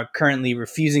 meanwhile, are currently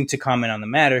refusing to comment on the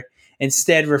matter,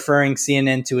 instead referring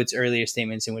CNN to its earlier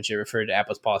statements in which it referred to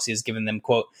Apple's policy as giving them,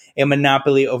 quote, a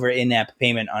monopoly over in-app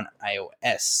payment on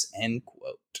iOS, end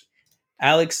quote.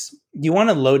 Alex, do you want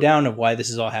a lowdown of why this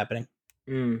is all happening?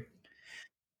 You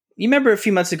remember a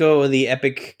few months ago the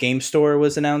Epic Game Store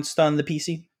was announced on the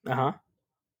PC? Uh-huh.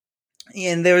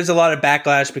 And there was a lot of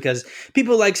backlash because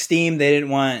people like Steam, they didn't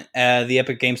want the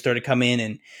Epic Game Store to come in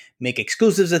and make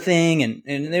exclusives a thing. And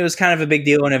it was kind of a big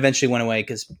deal and eventually went away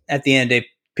because at the end,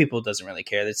 people doesn't really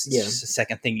care. That's just the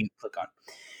second thing you click on.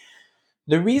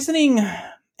 The reasoning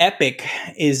Epic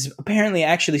is apparently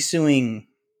actually suing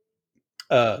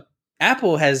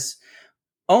Apple has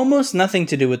almost nothing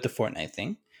to do with the Fortnite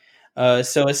thing.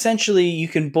 So essentially, you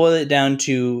can boil it down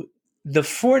to the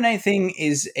Fortnite thing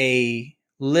is a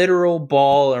literal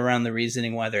ball around the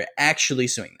reasoning why they're actually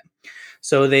suing them.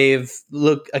 So they've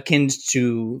looked akin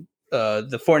to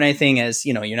the Fortnite thing as,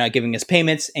 you're not giving us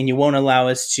payments and you won't allow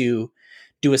us to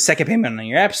do a second payment on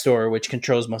your app store, which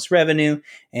controls most revenue.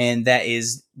 And that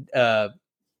is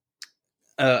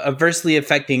adversely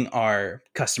affecting our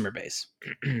customer base.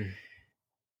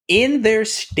 In their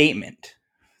statement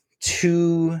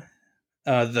to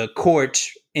the court,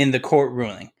 in the court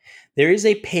ruling, there is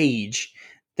a page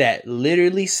that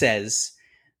literally says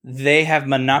they have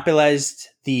monopolized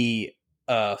the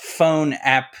phone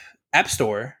app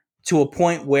store to a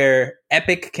point where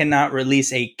Epic cannot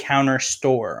release a counter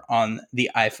store on the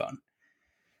iPhone.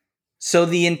 So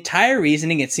the entire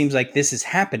reasoning, it seems like this is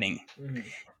happening,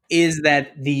 is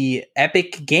that the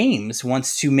Epic Games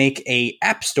wants to make a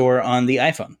app store on the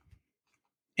iPhone.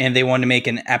 And they want to make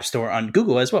an app store on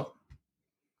Google as well.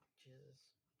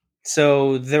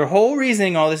 So their whole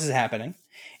reasoning all this is happening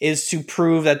is to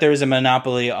prove that there is a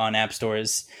monopoly on app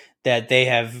stores, that they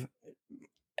have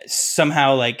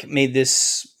somehow made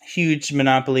this huge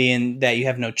monopoly and that you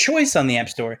have no choice on the app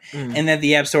store, and that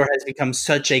the app store has become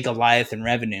such a Goliath in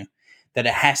revenue that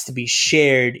it has to be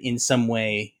shared in some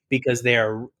way because they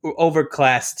are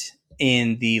overclassed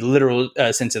in the literal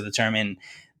sense of the term in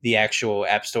the actual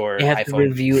app store. You have iPhone to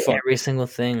review phone. every single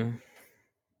thing.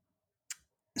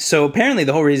 So apparently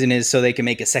the whole reason is so they can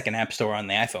make a second app store on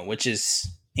the iPhone, which is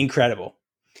incredible.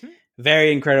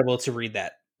 Very incredible to read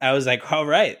that. I was like, all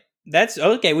right, that's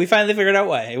okay. We finally figured out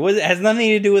why. It has nothing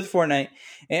to do with Fortnite.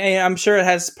 And I'm sure it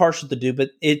has partial to do,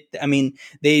 but they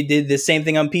did the same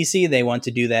thing on PC. They want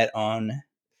to do that on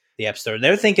the App Store.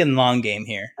 They're thinking long game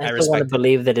here. I still want to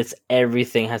believe that it's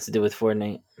everything has to do with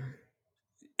Fortnite.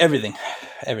 Everything.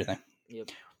 Yep.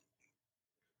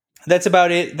 That's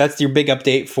about it. That's your big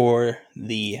update for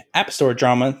the App Store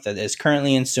drama that is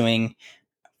currently ensuing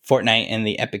Fortnite and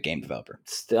the Epic game developer.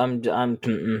 I'm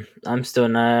still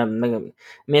not. I mean,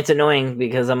 it's annoying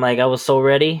because I'm like, I was so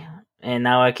ready, and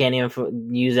now I can't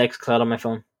even use xCloud on my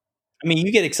phone. I mean,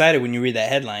 you get excited when you read that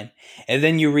headline, and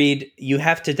then you read you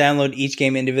have to download each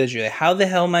game individually. How the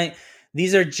hell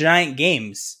these are giant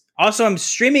games. Also, I'm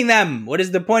streaming them. What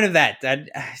is the point of that?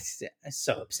 It's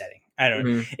so upsetting. I don't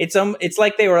know. It's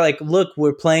like they were like, look,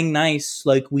 we're playing nice.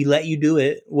 Like, we let you do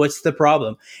it. What's the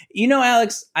problem?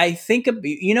 Alex, I think,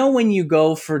 when you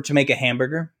go to make a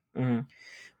hamburger,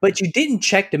 but you didn't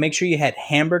check to make sure you had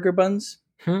hamburger buns,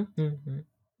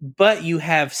 but you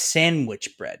have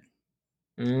sandwich bread.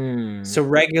 So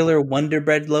regular Wonder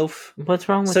Bread loaf. What's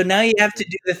wrong with So now you have to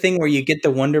do the thing where you get the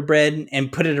Wonder Bread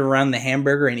and put it around the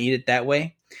hamburger and eat it that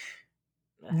way.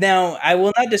 Now, I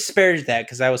will not disparage that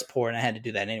because I was poor and I had to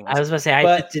do that anyway. I was about to say,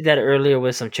 I just did that earlier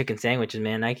with some chicken sandwiches,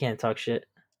 man. I can't talk shit.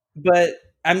 But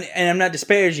I'm not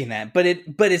disparaging that, but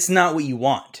it's not what you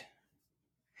want.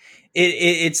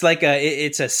 It's like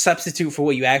it's a substitute for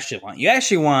what you actually want. You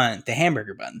actually want the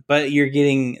hamburger bun, but you're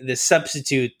getting the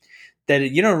substitute that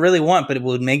you don't really want, but it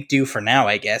will make do for now,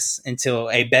 I guess, until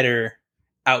a better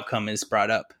outcome is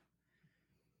brought up.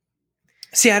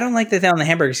 See, I don't like that on the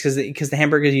hamburgers because the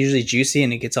hamburger is usually juicy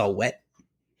and it gets all wet.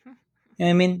 You know what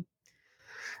I mean?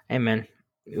 Hey, man.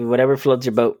 Whatever floats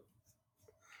your boat.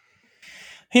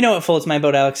 You know what floats my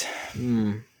boat, Alex?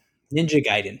 Ninja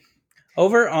Gaiden.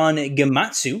 Over on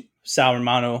Gematsu, Sal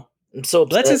Romano. I'm so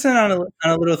upset. Let's listen on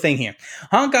a little thing here.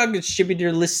 Hong Kong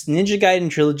distributor lists Ninja Gaiden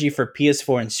Trilogy for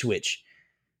PS4 and Switch.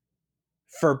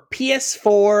 For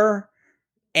PS4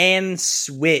 and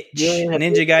Switch.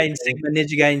 Ninja Gaiden Sigma,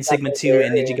 Ninja Gaiden Sigma 2,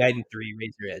 and Ninja Gaiden 3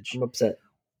 Razor Edge. I'm upset.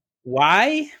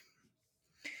 Why?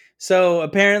 So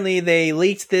apparently they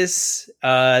leaked this.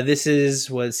 This is,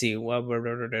 let's see.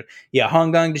 Yeah,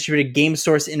 Hong Kong distributor Game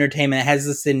Source Entertainment has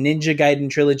listed Ninja Gaiden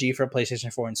Trilogy for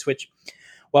PlayStation 4 and Switch.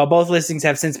 While both listings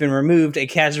have since been removed, a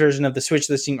cached version of the Switch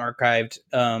listing archived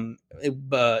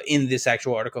in this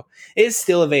actual article is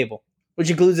still available, which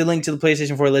includes a link to the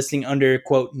PlayStation 4 listing under,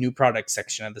 quote, new products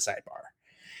section of the sidebar.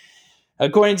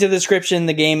 According to the description,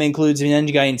 the game includes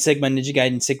Ninja Gaiden Sigma, Ninja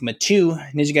Gaiden Sigma 2,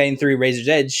 Ninja Gaiden 3 Razor's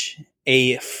Edge.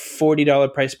 A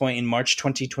 $40 price point in March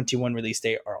 2021 release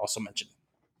date are also mentioned.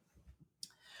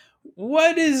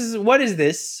 What is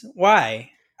this?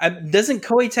 Why? Doesn't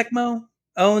Koei Tecmo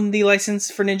own the license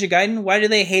for Ninja Gaiden? Why do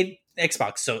they hate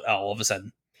Xbox so all of a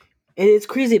sudden? It's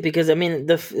crazy because, I mean,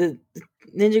 the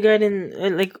Ninja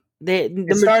Gaiden,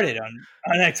 It started on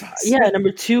Xbox. Yeah,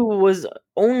 number 2 was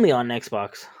only on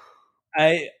Xbox.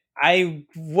 Why?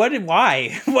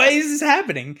 Why is this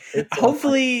happening?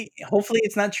 Hopefully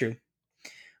it's not true.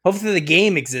 Hopefully the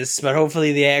game exists, but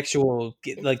hopefully the actual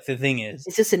the thing is.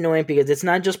 It's just annoying because it's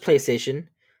not just PlayStation,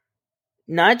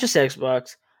 not just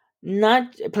Xbox,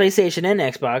 not PlayStation and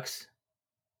Xbox,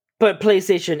 but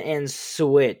PlayStation and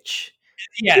Switch.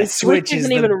 Yeah, Switch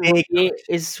is even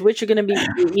is Switch going to be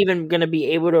even going to be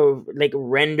able to like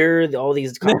render all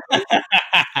these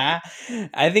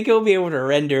I think it will be able to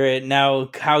render it. Now,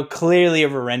 how clearly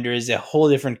of a render is a whole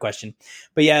different question.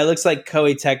 But yeah, it looks like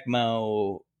Koei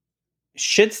Tecmo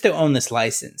should still own this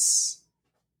license.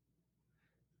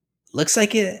 Looks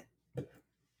like it.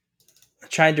 I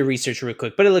tried to research real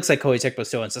quick, but it looks like Koei Tecmo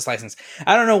still owns this license.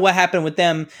 I don't know what happened with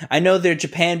them. I know they're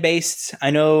Japan based. I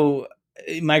know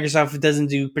Microsoft doesn't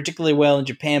do particularly well in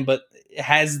Japan, but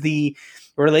has the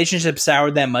relationship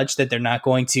soured that much that they're not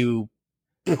going to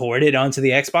port it onto the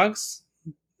Xbox?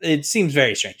 It seems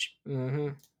very strange. Mm-hmm.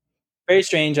 Very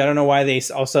strange. I don't know why they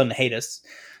all of a sudden hate us.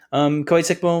 Koei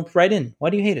Tecmo, write in. Why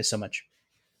do you hate us so much?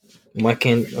 Why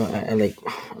can't I like?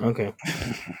 Okay.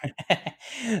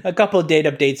 A couple of date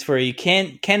updates for you.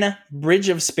 Kena Bridge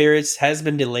of Spirits has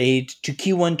been delayed to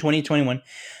Q1 2021.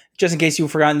 Just in case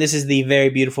you've forgotten, this is the very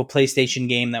beautiful PlayStation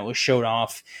game that was showed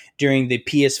off during the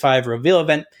PS5 reveal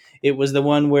event. It was the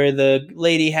one where the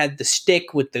lady had the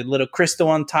stick with the little crystal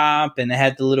on top, and it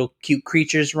had the little cute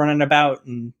creatures running about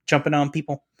and jumping on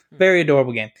people. Very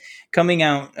adorable game. Coming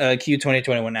out Q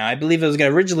 2021 now. I believe it was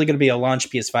originally going to be a launch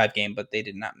PS5 game, but they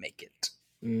did not make it.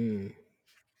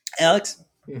 Alex,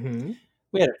 mm-hmm.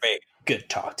 We had a very good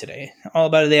talk today. All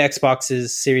about the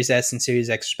Xboxes, Series S and Series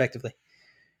X, respectively.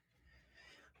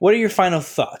 What are your final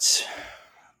thoughts?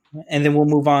 And then we'll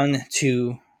move on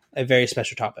to a very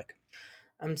special topic.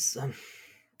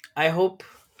 I hope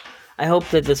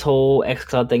that this whole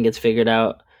xCloud thing gets figured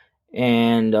out,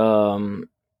 and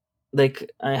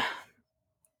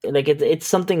it's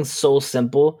something so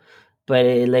simple,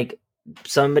 but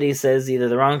somebody says either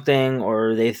the wrong thing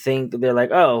or they think they're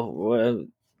like, oh, well,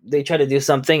 they try to do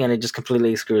something and it just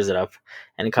completely screws it up,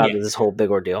 and it causes this whole big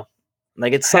ordeal.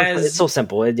 Like it's so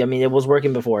simple. I mean, it was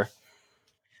working before.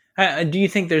 Do you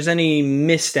think there's any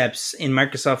missteps in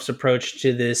Microsoft's approach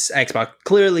to this Xbox?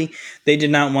 Clearly, they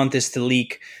did not want this to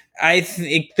leak. I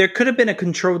think there could have been a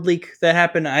controlled leak that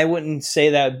happened. I wouldn't say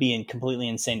that would be completely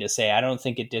insane to say. I don't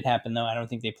think it did happen, though. I don't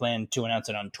think they planned to announce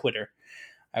it on Twitter.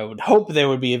 I would hope there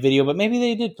would be a video, but maybe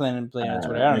they did plan on Twitter.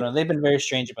 I don't know. They've been very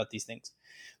strange about these things.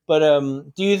 But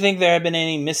do you think there have been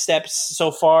any missteps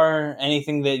so far?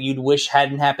 Anything that you'd wish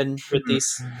hadn't happened with the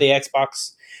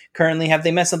Xbox currently? Have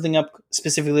they messed something up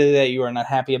specifically that you are not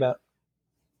happy about?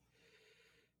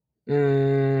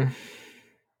 I'm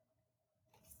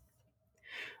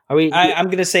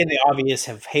going to say the obvious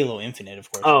have Halo Infinite, of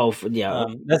course. Oh, yeah.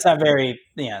 That's not very.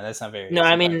 No,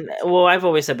 I mean, well, I've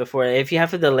always said before, if you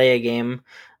have to delay a game,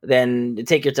 then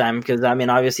take your time, because I mean,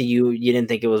 obviously you didn't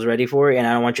think it was ready for it, and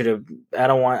I don't want you to. I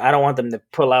don't want them to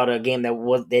pull out a game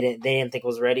that they didn't think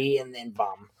was ready and then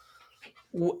bomb.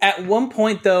 At one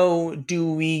point, though,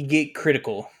 do we get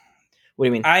critical? What do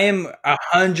you mean? I am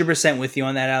 100% with you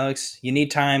on that, Alex. You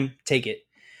need time, take it.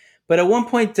 But at one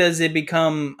point, does it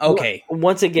become okay?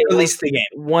 Once it release the game.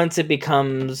 Once it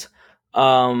becomes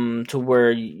to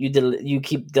where you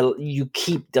keep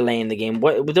delaying the game.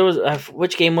 What there was?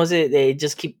 Which game was it? They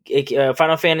just keep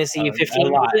Final Fantasy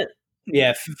 15.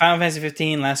 Yeah, Final Fantasy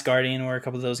 15, Last Guardian, or a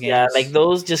couple of those games. Yeah, like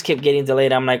those just kept getting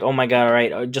delayed. I'm like, oh my god, all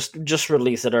right, just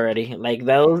release it already. Like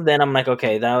those, then I'm like,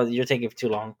 okay, you're taking too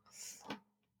long.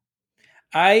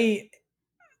 I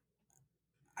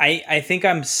think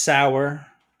I'm sour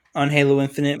on Halo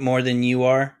Infinite more than you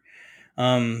are.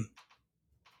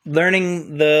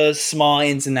 Learning the small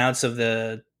ins and outs of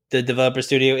the developer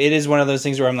studio, it is one of those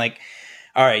things where I'm like,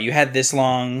 all right, you had this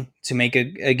long to make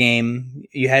a game.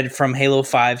 You had from Halo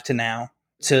 5 to now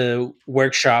to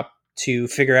workshop, to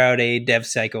figure out a dev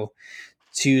cycle,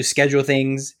 to schedule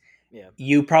things. Yeah.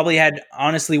 You probably had,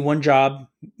 honestly, one job,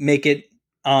 make it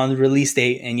on the release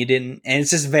date, and you didn't. And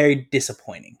it's just very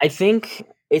disappointing. I think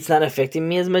it's not affecting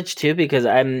me as much, too, because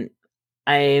I'm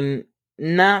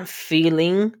not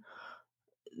feeling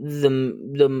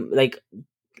the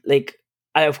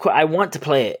I want to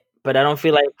play it, but I don't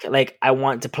feel like I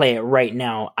want to play it right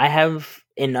now. I have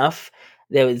enough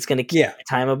that it's going to keep my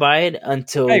time abide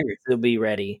until it'll be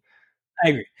ready.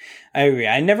 I agree.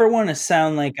 I never want to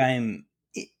sound like I'm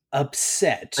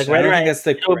upset. Like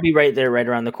it'll be right there, right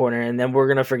around the corner, and then we're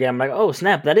going to forget. I'm like, oh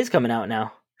snap, that is coming out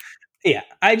now. Yeah,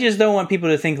 I just don't want people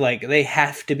to think like they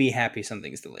have to be happy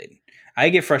something's delayed. I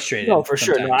get frustrated. No, for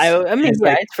sure. No, sometimes. I mean, it's yeah,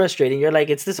 like, it's frustrating. You're like,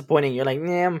 it's disappointing. You're like,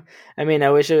 yeah. I mean, I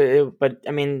wish but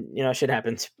I mean, shit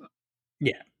happens.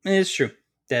 yeah, it's true.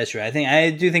 That's true. I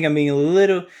do think I'm being a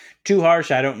little too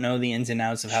harsh. I don't know the ins and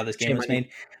outs of how this game was made,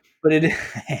 but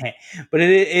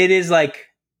it is like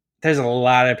there's a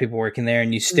lot of people working there,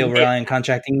 and you still rely on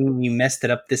contracting. You messed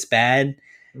it up this bad.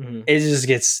 Mm-hmm. It just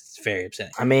gets very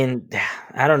upsetting. I mean,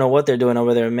 I don't know what they're doing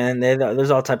over there, man.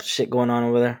 There's all types of shit going on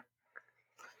over there.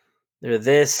 They're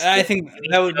this. I think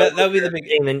that would be the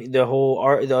big the whole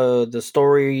art, the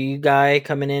story guy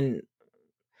coming in.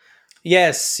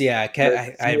 Yes, yeah,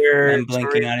 I'm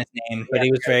blanking on his name, but he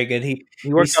was very good. He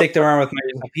sticked around with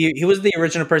Microsoft. He was the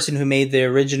original person who made the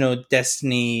original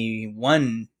Destiny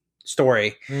 1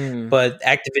 story, but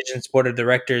Activision's board of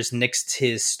directors nixed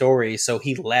his story, so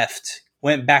he left,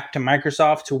 went back to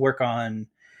Microsoft to work on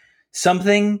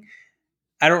something.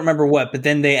 I don't remember what, but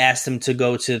then they asked him to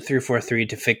go to 343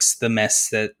 to fix the mess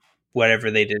that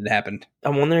whatever they did happened.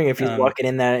 I'm wondering if he's walking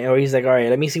in that, or he's like, all right,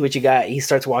 let me see what you got. He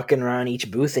starts walking around each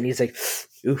booth, and he's like,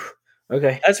 ooh,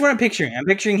 okay. That's what I'm picturing. I'm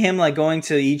picturing him like going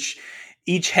to each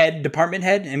department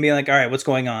head and being like, all right, what's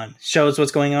going on? Shows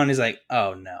what's going on. He's like,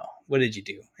 oh no, what did you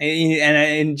do?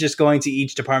 And just going to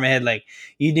each department head, like,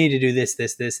 you need to do this,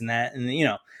 and that.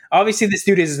 And, obviously this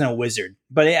dude is no wizard,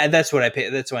 but that's what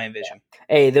that's what I envision.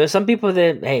 Hey, there's some people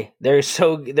that,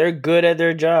 they're good at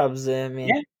their jobs. I mean,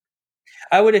 yeah.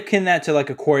 I would akin that to like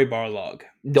a Cory Barlog,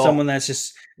 someone that's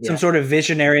just some sort of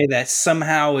visionary that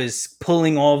somehow is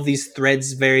pulling all of these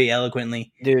threads very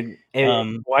eloquently. Dude,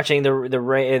 watching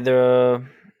the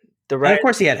and of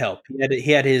course he had help.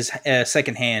 He had his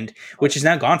second hand, which is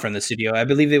now gone from the studio. I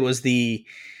believe it was the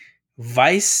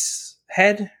vice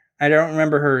head. I don't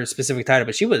remember her specific title,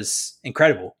 but she was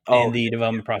incredible in the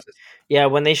development process. Yeah,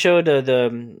 when they showed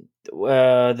the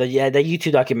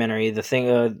YouTube documentary, the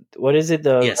thing, what is it?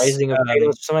 The Rising of Kratos,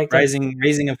 or something like that.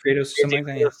 Rising of Kratos, or something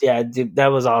like that. Yeah, dude, that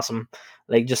was awesome.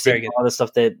 Like just seeing all the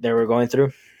stuff that they were going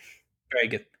through. Very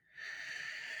good,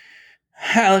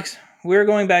 Alex. We're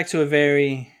going back to a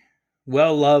very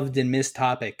well loved and missed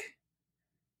topic.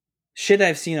 Shit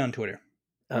I've seen on Twitter.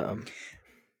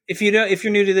 If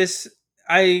you're new to this,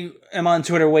 I am on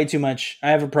Twitter way too much. I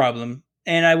have a problem.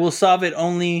 And I will solve it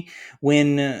only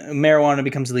when marijuana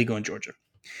becomes legal in Georgia.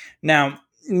 Now,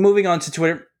 moving on to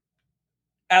Twitter.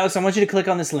 Alex, I want you to click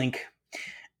on this link.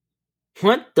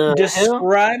 What the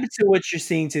Describe to what you're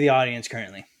seeing to the audience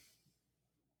currently.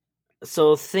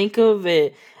 So think of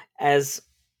it as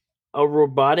a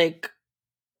robotic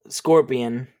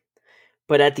scorpion,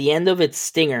 but at the end of its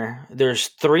stinger, there's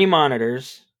 3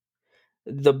 monitors.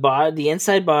 The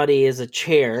inside body is a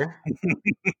chair,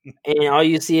 and all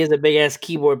you see is a big ass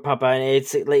keyboard pop out. And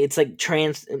it's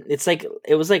like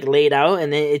it was like laid out,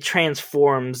 and then it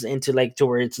transforms into like to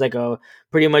where it's like a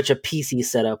pretty much a PC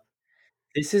setup.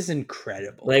 This is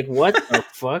incredible. Like, what the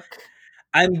fuck?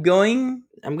 I'm gonna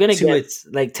get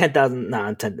like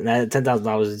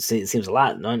 $10,000. It seems a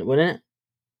lot, wouldn't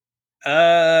it?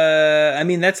 I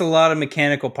mean, that's a lot of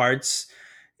mechanical parts.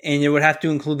 And it would have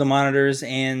to include the monitors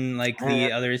and like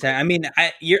the others. I mean,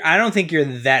 I don't think you're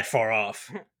that far off.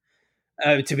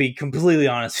 To be completely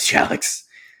honest with you, Alex,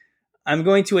 I'm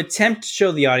going to attempt to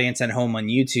show the audience at home on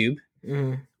YouTube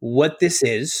what this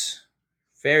is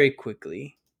very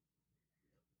quickly.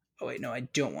 Oh wait, no, I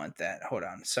don't want that. Hold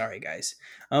on, sorry guys.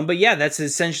 But yeah, that's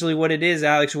essentially what it is,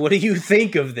 Alex. What do you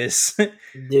think of this,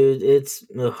 dude? It's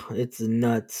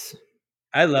nuts.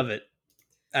 I love it.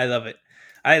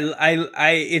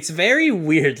 It's very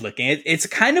weird looking. It's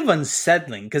kind of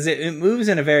unsettling because it moves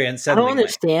in a very unsettling way. I don't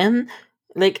understand.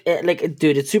 Like,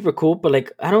 dude, it's super cool, but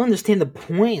like, I don't understand the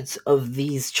points of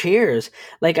these chairs.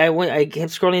 Like, I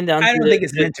kept scrolling down. I don't think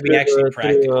it's meant to be actually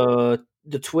practical.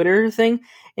 The Twitter thing,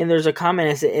 and there's a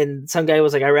comment, and some guy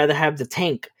was like, "I'd rather have the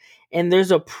tank." And there's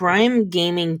a Prime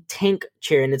Gaming tank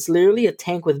chair, and it's literally a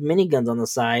tank with miniguns on the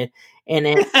side, and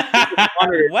it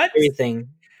what everything.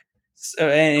 So,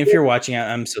 and if you're watching,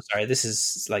 I'm so sorry. This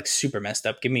is like super messed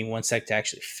up. Give me 1 sec to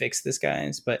actually fix this,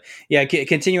 guys. But yeah,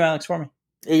 continue, Alex, for me.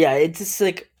 Yeah, it's just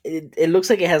like it looks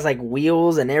like it has like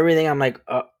wheels and everything. I'm like,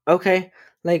 okay,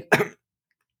 like,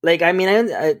 like I mean,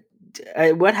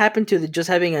 I what happened to just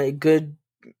having a good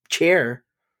chair?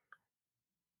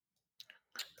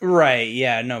 Right?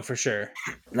 Yeah, no, for sure.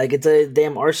 Like it's a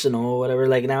damn arsenal or whatever.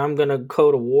 Like now I'm gonna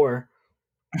go to war.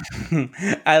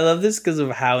 I love this because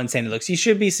of how insane it looks. You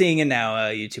should be seeing it now,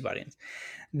 YouTube audience.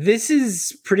 This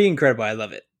is pretty incredible. I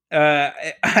love it.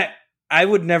 I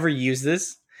would never use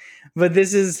this, but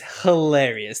this is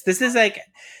hilarious. This is like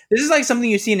something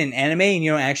you see in an anime and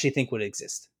you don't actually think would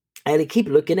exist. I keep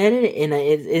looking at it, and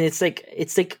it's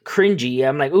like cringy.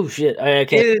 I'm like, oh shit.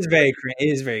 Okay. It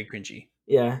is very cringy.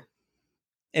 Yeah.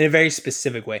 In a very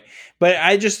specific way. But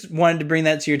I just wanted to bring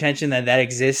that to your attention that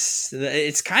exists.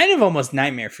 It's kind of almost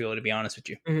nightmare fuel, to be honest with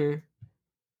you.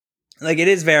 Mm-hmm. Like, it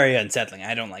is very unsettling.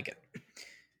 I don't like it.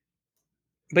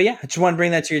 But yeah, I just want to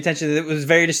bring that to your attention. It was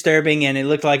very disturbing, and it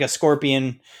looked like a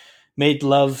scorpion made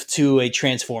love to a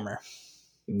transformer.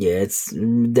 Yeah, it's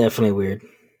definitely weird.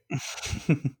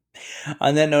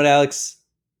 On that note, Alex,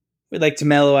 we'd like to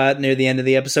mellow out near the end of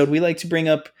the episode. We like to bring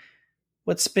up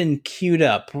what's been queued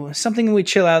up, something we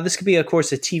chill out. This could be, of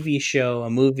course, a TV show, a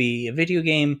movie, a video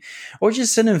game, or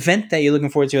just an event that you're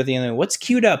looking forward to at the end of it. What's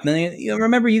queued up? And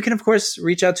remember, you can, of course,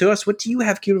 reach out to us. What do you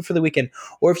have queued up for the weekend?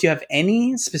 Or if you have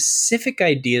any specific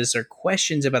ideas or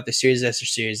questions about the Series S or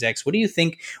Series X, what do you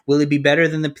think? Will it be better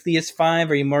than the PS5?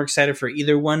 Are you more excited for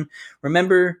either one?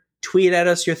 Remember, tweet at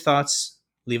us your thoughts.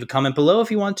 Leave a comment below if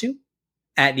you want to.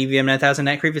 At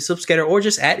DVM9000, at Creepy Slipskater, or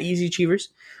just at Easy Achievers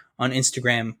on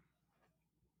Instagram.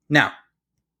 Now,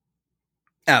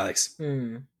 Alex,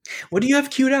 what do you have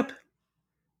queued up?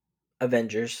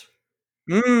 Avengers.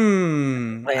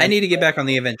 I need to get back on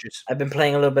the Avengers. I've been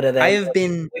playing a little bit of that.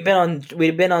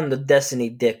 We've been on the Destiny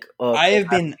dick. I have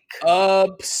been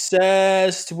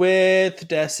obsessed with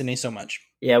Destiny so much.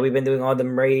 Yeah, we've been doing all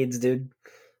them raids, dude.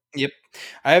 Yep.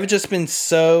 I have just been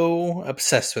so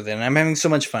obsessed with it, and I'm having so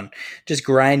much fun. Just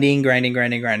grinding, doing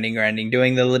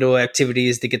the little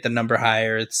activities to get the number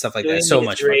higher, stuff like that. So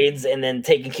much raids, and then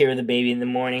taking care of the baby in the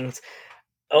mornings.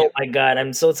 Oh my god,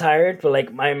 I'm so tired, but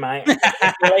like my mind,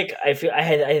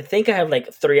 I think I have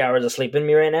like 3 hours of sleep in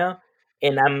me right now,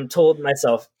 and I'm told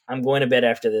myself I'm going to bed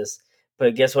after this.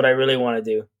 But guess what? I really want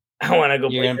to do. I want to go.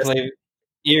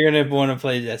 You're gonna want to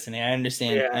play Destiny. I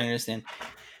understand. Yeah. I understand.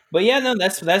 But yeah, no,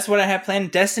 that's what I have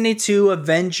planned. Destiny 2,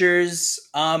 Avengers.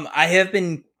 I have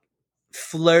been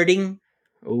flirting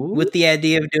with the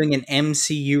idea of doing an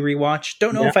MCU rewatch.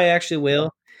 Don't know if I actually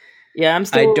will. Yeah, I'm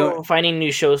still finding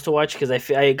new shows to watch because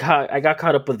I got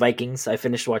caught up with Vikings. I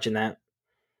finished watching that.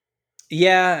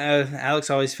 Yeah, Alex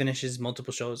always finishes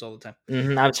multiple shows all the time.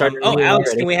 Mm-hmm. I'm starting. Alex,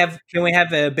 already. can we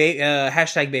have a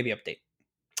hashtag baby update?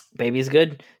 Baby's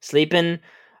good, sleeping.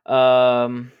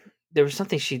 There was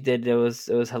something she did that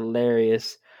was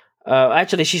hilarious.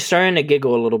 Actually, she's starting to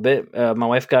giggle a little bit. My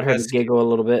wife got her to giggle a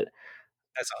little bit.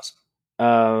 That's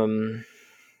awesome.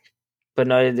 But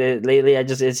no, lately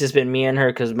it's just been me and her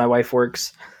because my wife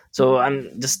works, so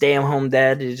I'm just staying home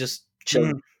dad. It's just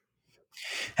chilling.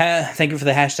 Thank you for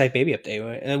the hashtag baby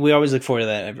update. We always look forward to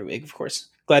that every week, of course.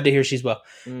 Glad to hear she's well.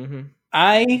 Mm-hmm.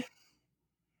 I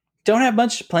don't have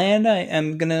much planned. I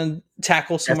am gonna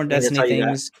tackle some more Destiny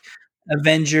things.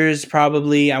 Avengers,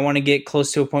 probably. I want to get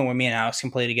close to a point where me and Alex can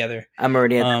play together. I'm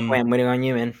already at that point. I'm waiting on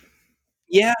you, man.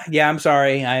 Yeah. I'm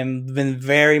sorry. I've been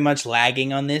very much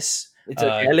lagging on this. It's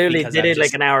okay. I literally did it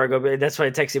like an hour ago, but that's why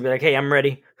I texted you, like, "Hey, I'm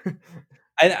ready."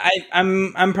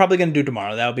 I'm probably gonna do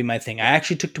tomorrow. That'll be my thing. I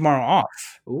actually took tomorrow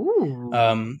off. Ooh.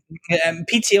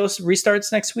 PTO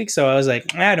restarts next week, so I was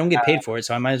like, I don't get paid for it,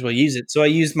 so I might as well use it. So I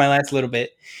used my last little bit,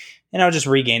 and I'll just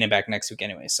regain it back next week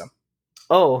anyway. So,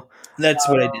 that's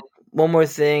what I did. One more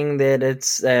thing that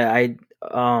it's I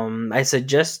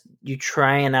suggest you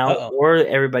trying out or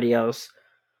everybody else.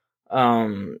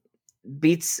 The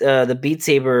Beat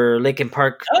Saber Linkin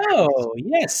Park. Oh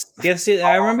yes.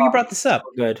 I remember you brought this up.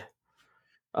 Good.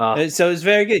 So it's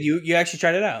very good. You actually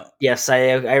tried it out. Yes,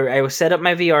 I set up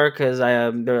my VR because I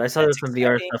saw there's some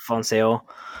VR stuff on sale,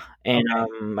 and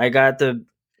I got the.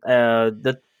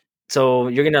 So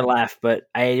you're gonna laugh, but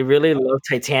I really love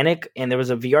Titanic, and there was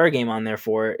a VR game on there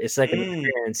for it. It's like an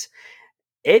experience.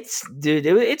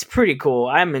 It's pretty cool.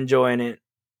 I'm enjoying it.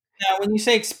 Now, when you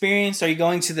say experience, are you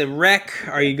going to the wreck?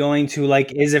 Are you going to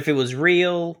like as if it was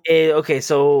real? Okay,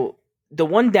 so the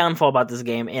one downfall about this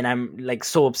game, and I'm like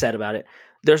so upset about it.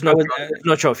 There's no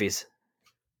trophies.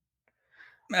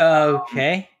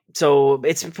 Okay. So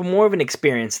it's more of an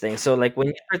experience thing. So like when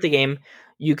you start the game,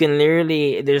 you can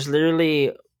there's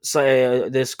literally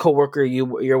this coworker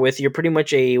you're with. You're pretty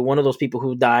much one of those people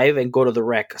who dive and go to the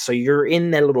wreck. So you're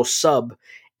in that little sub,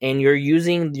 and you're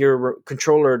using your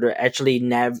controller to actually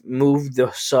move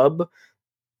the sub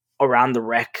around the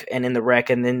wreck and in the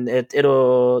wreck, and then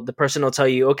the person will tell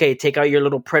you, okay, take out your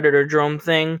little predator drone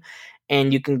thing,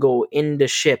 and you can go in the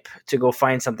ship to go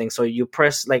find something. So you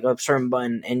press like a certain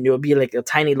button, and you'll be like the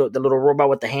little robot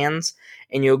with the hands,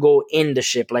 and you'll go in the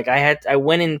ship. Like I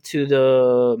went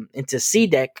into C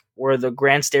deck where the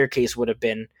grand staircase would have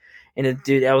been, and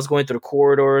I was going through the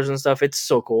corridors and stuff. It's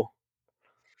so cool.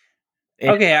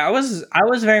 Okay, I was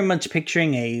very much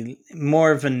picturing a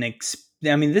more of an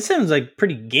I mean, this sounds like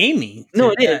pretty gamey.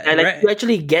 No, it is. You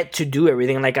actually get to do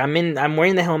everything. Like I'm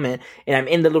wearing the helmet and I'm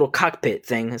in the little cockpit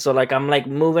thing. So like I'm like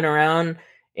moving around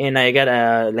and I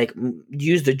gotta like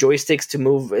use the joysticks to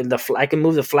move. I can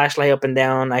move the flashlight up and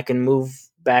down. I can move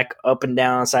back up and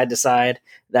down, side to side.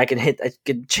 I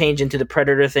could change into the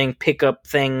predator thing, pick up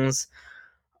things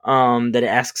that it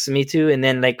asks me to, and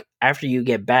then like after you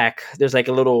get back, there's like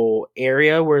a little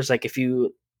area where it's like if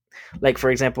you like for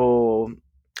example.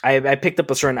 I picked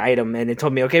up a certain item and it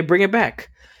told me, okay, bring it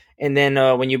back. And then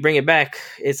when you bring it back,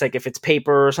 it's like if it's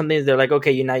paper or something, they're like,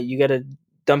 okay, you got to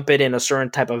dump it in a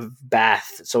certain type of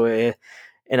bath. So to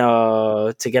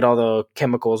get all the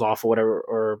chemicals off or whatever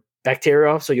or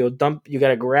bacteria off. So you got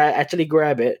to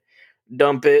grab it,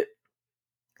 dump it.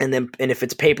 And if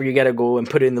it's paper, you got to go and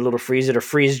put it in the little freezer to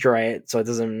freeze dry it so it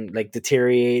doesn't like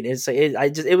deteriorate.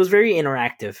 It was very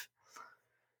interactive.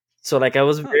 So like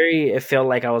it felt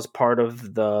like I was part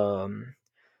of the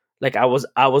like I was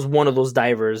one of those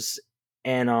divers.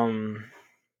 And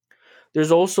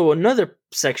there's also another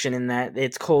section in that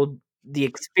it's called the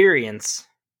experience.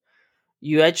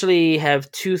 You actually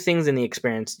have two things in the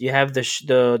experience. You have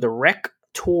the wreck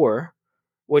tour,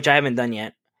 which I haven't done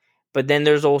yet. But then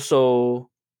there's also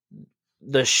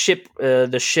the ship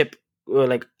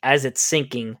like as it's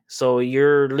sinking. So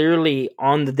you're literally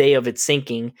on the day of it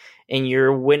sinking and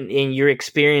you're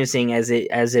experiencing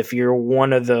as if you're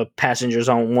one of the passengers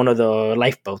on one of the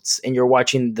lifeboats and you're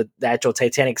watching the actual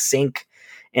Titanic sink,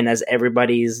 and as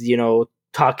everybody's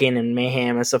talking and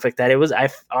mayhem and stuff like that. I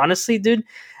honestly, dude,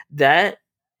 that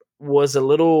was a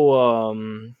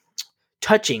little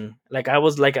touching. Like I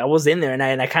was in there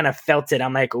and I kind of felt it.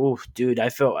 I'm like, oh dude, I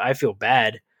feel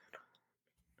bad.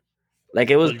 Like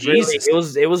it was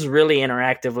it was really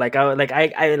interactive. Like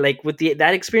I like with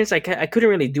that experience, I couldn't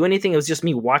really do anything. It was just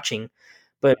me watching,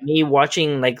 but me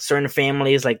watching like certain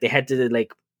families, like they had to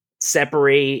like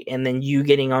separate, and then you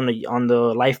getting on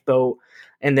the lifeboat,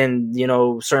 and then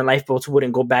certain lifeboats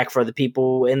wouldn't go back for other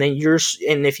people, and then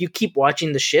and if you keep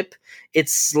watching the ship,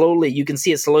 you can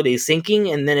see it slowly sinking,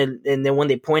 and then when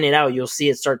they point it out, you'll see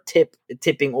it start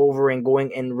tipping over and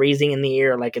going and raising in the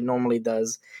air like it normally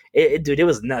does. Dude, it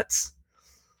was nuts.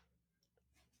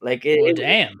 Like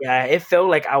damn. Yeah, it felt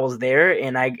like I was there,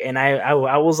 and I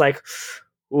was like,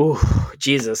 ooh,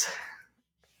 Jesus.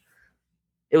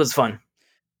 It was fun.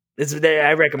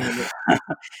 I recommend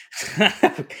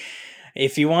it.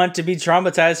 If you want to be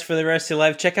traumatized for the rest of your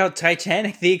life, check out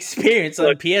Titanic: The Experience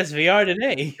on PSVR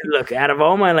today. Look, out of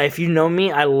all my life, you know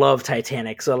me, I love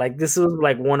Titanic. So like this was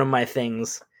like one of my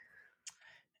things.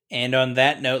 And on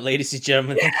that note, ladies and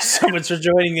gentlemen, thank you so much for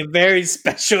joining a very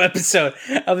special episode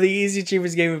of the Easy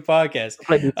Achievers Gaming Podcast.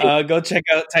 Go check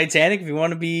out Titanic if you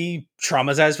want to be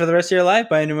traumatized for the rest of your life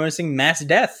by immersing mass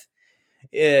death.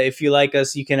 If you like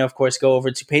us, you can, of course, go over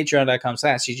to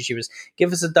patreon.com/easyachievers.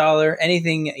 Give us $1.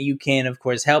 Anything you can, of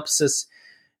course, helps us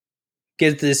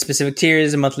get the specific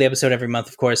tiers, a monthly episode every month,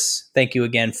 of course. Thank you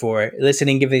again for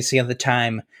listening. Give us the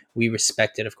time. We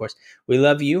respect it, of course. We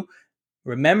love you.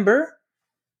 Remember,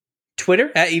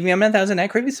 Twitter at EVM9000 at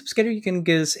Craving Subscriber. You can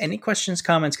give us any questions,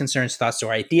 comments, concerns, thoughts,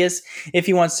 or ideas. If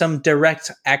you want some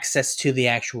direct access to the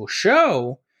actual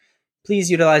show, please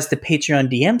utilize the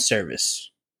Patreon DM service.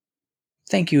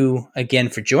 Thank you again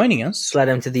for joining us. Slide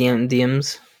into the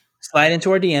DMs. Slide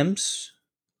into our DMs.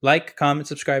 Like, comment,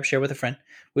 subscribe, share with a friend.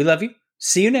 We love you.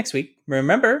 See you next week.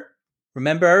 Remember, go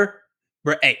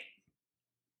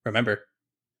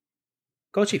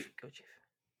Chief. Go Chief.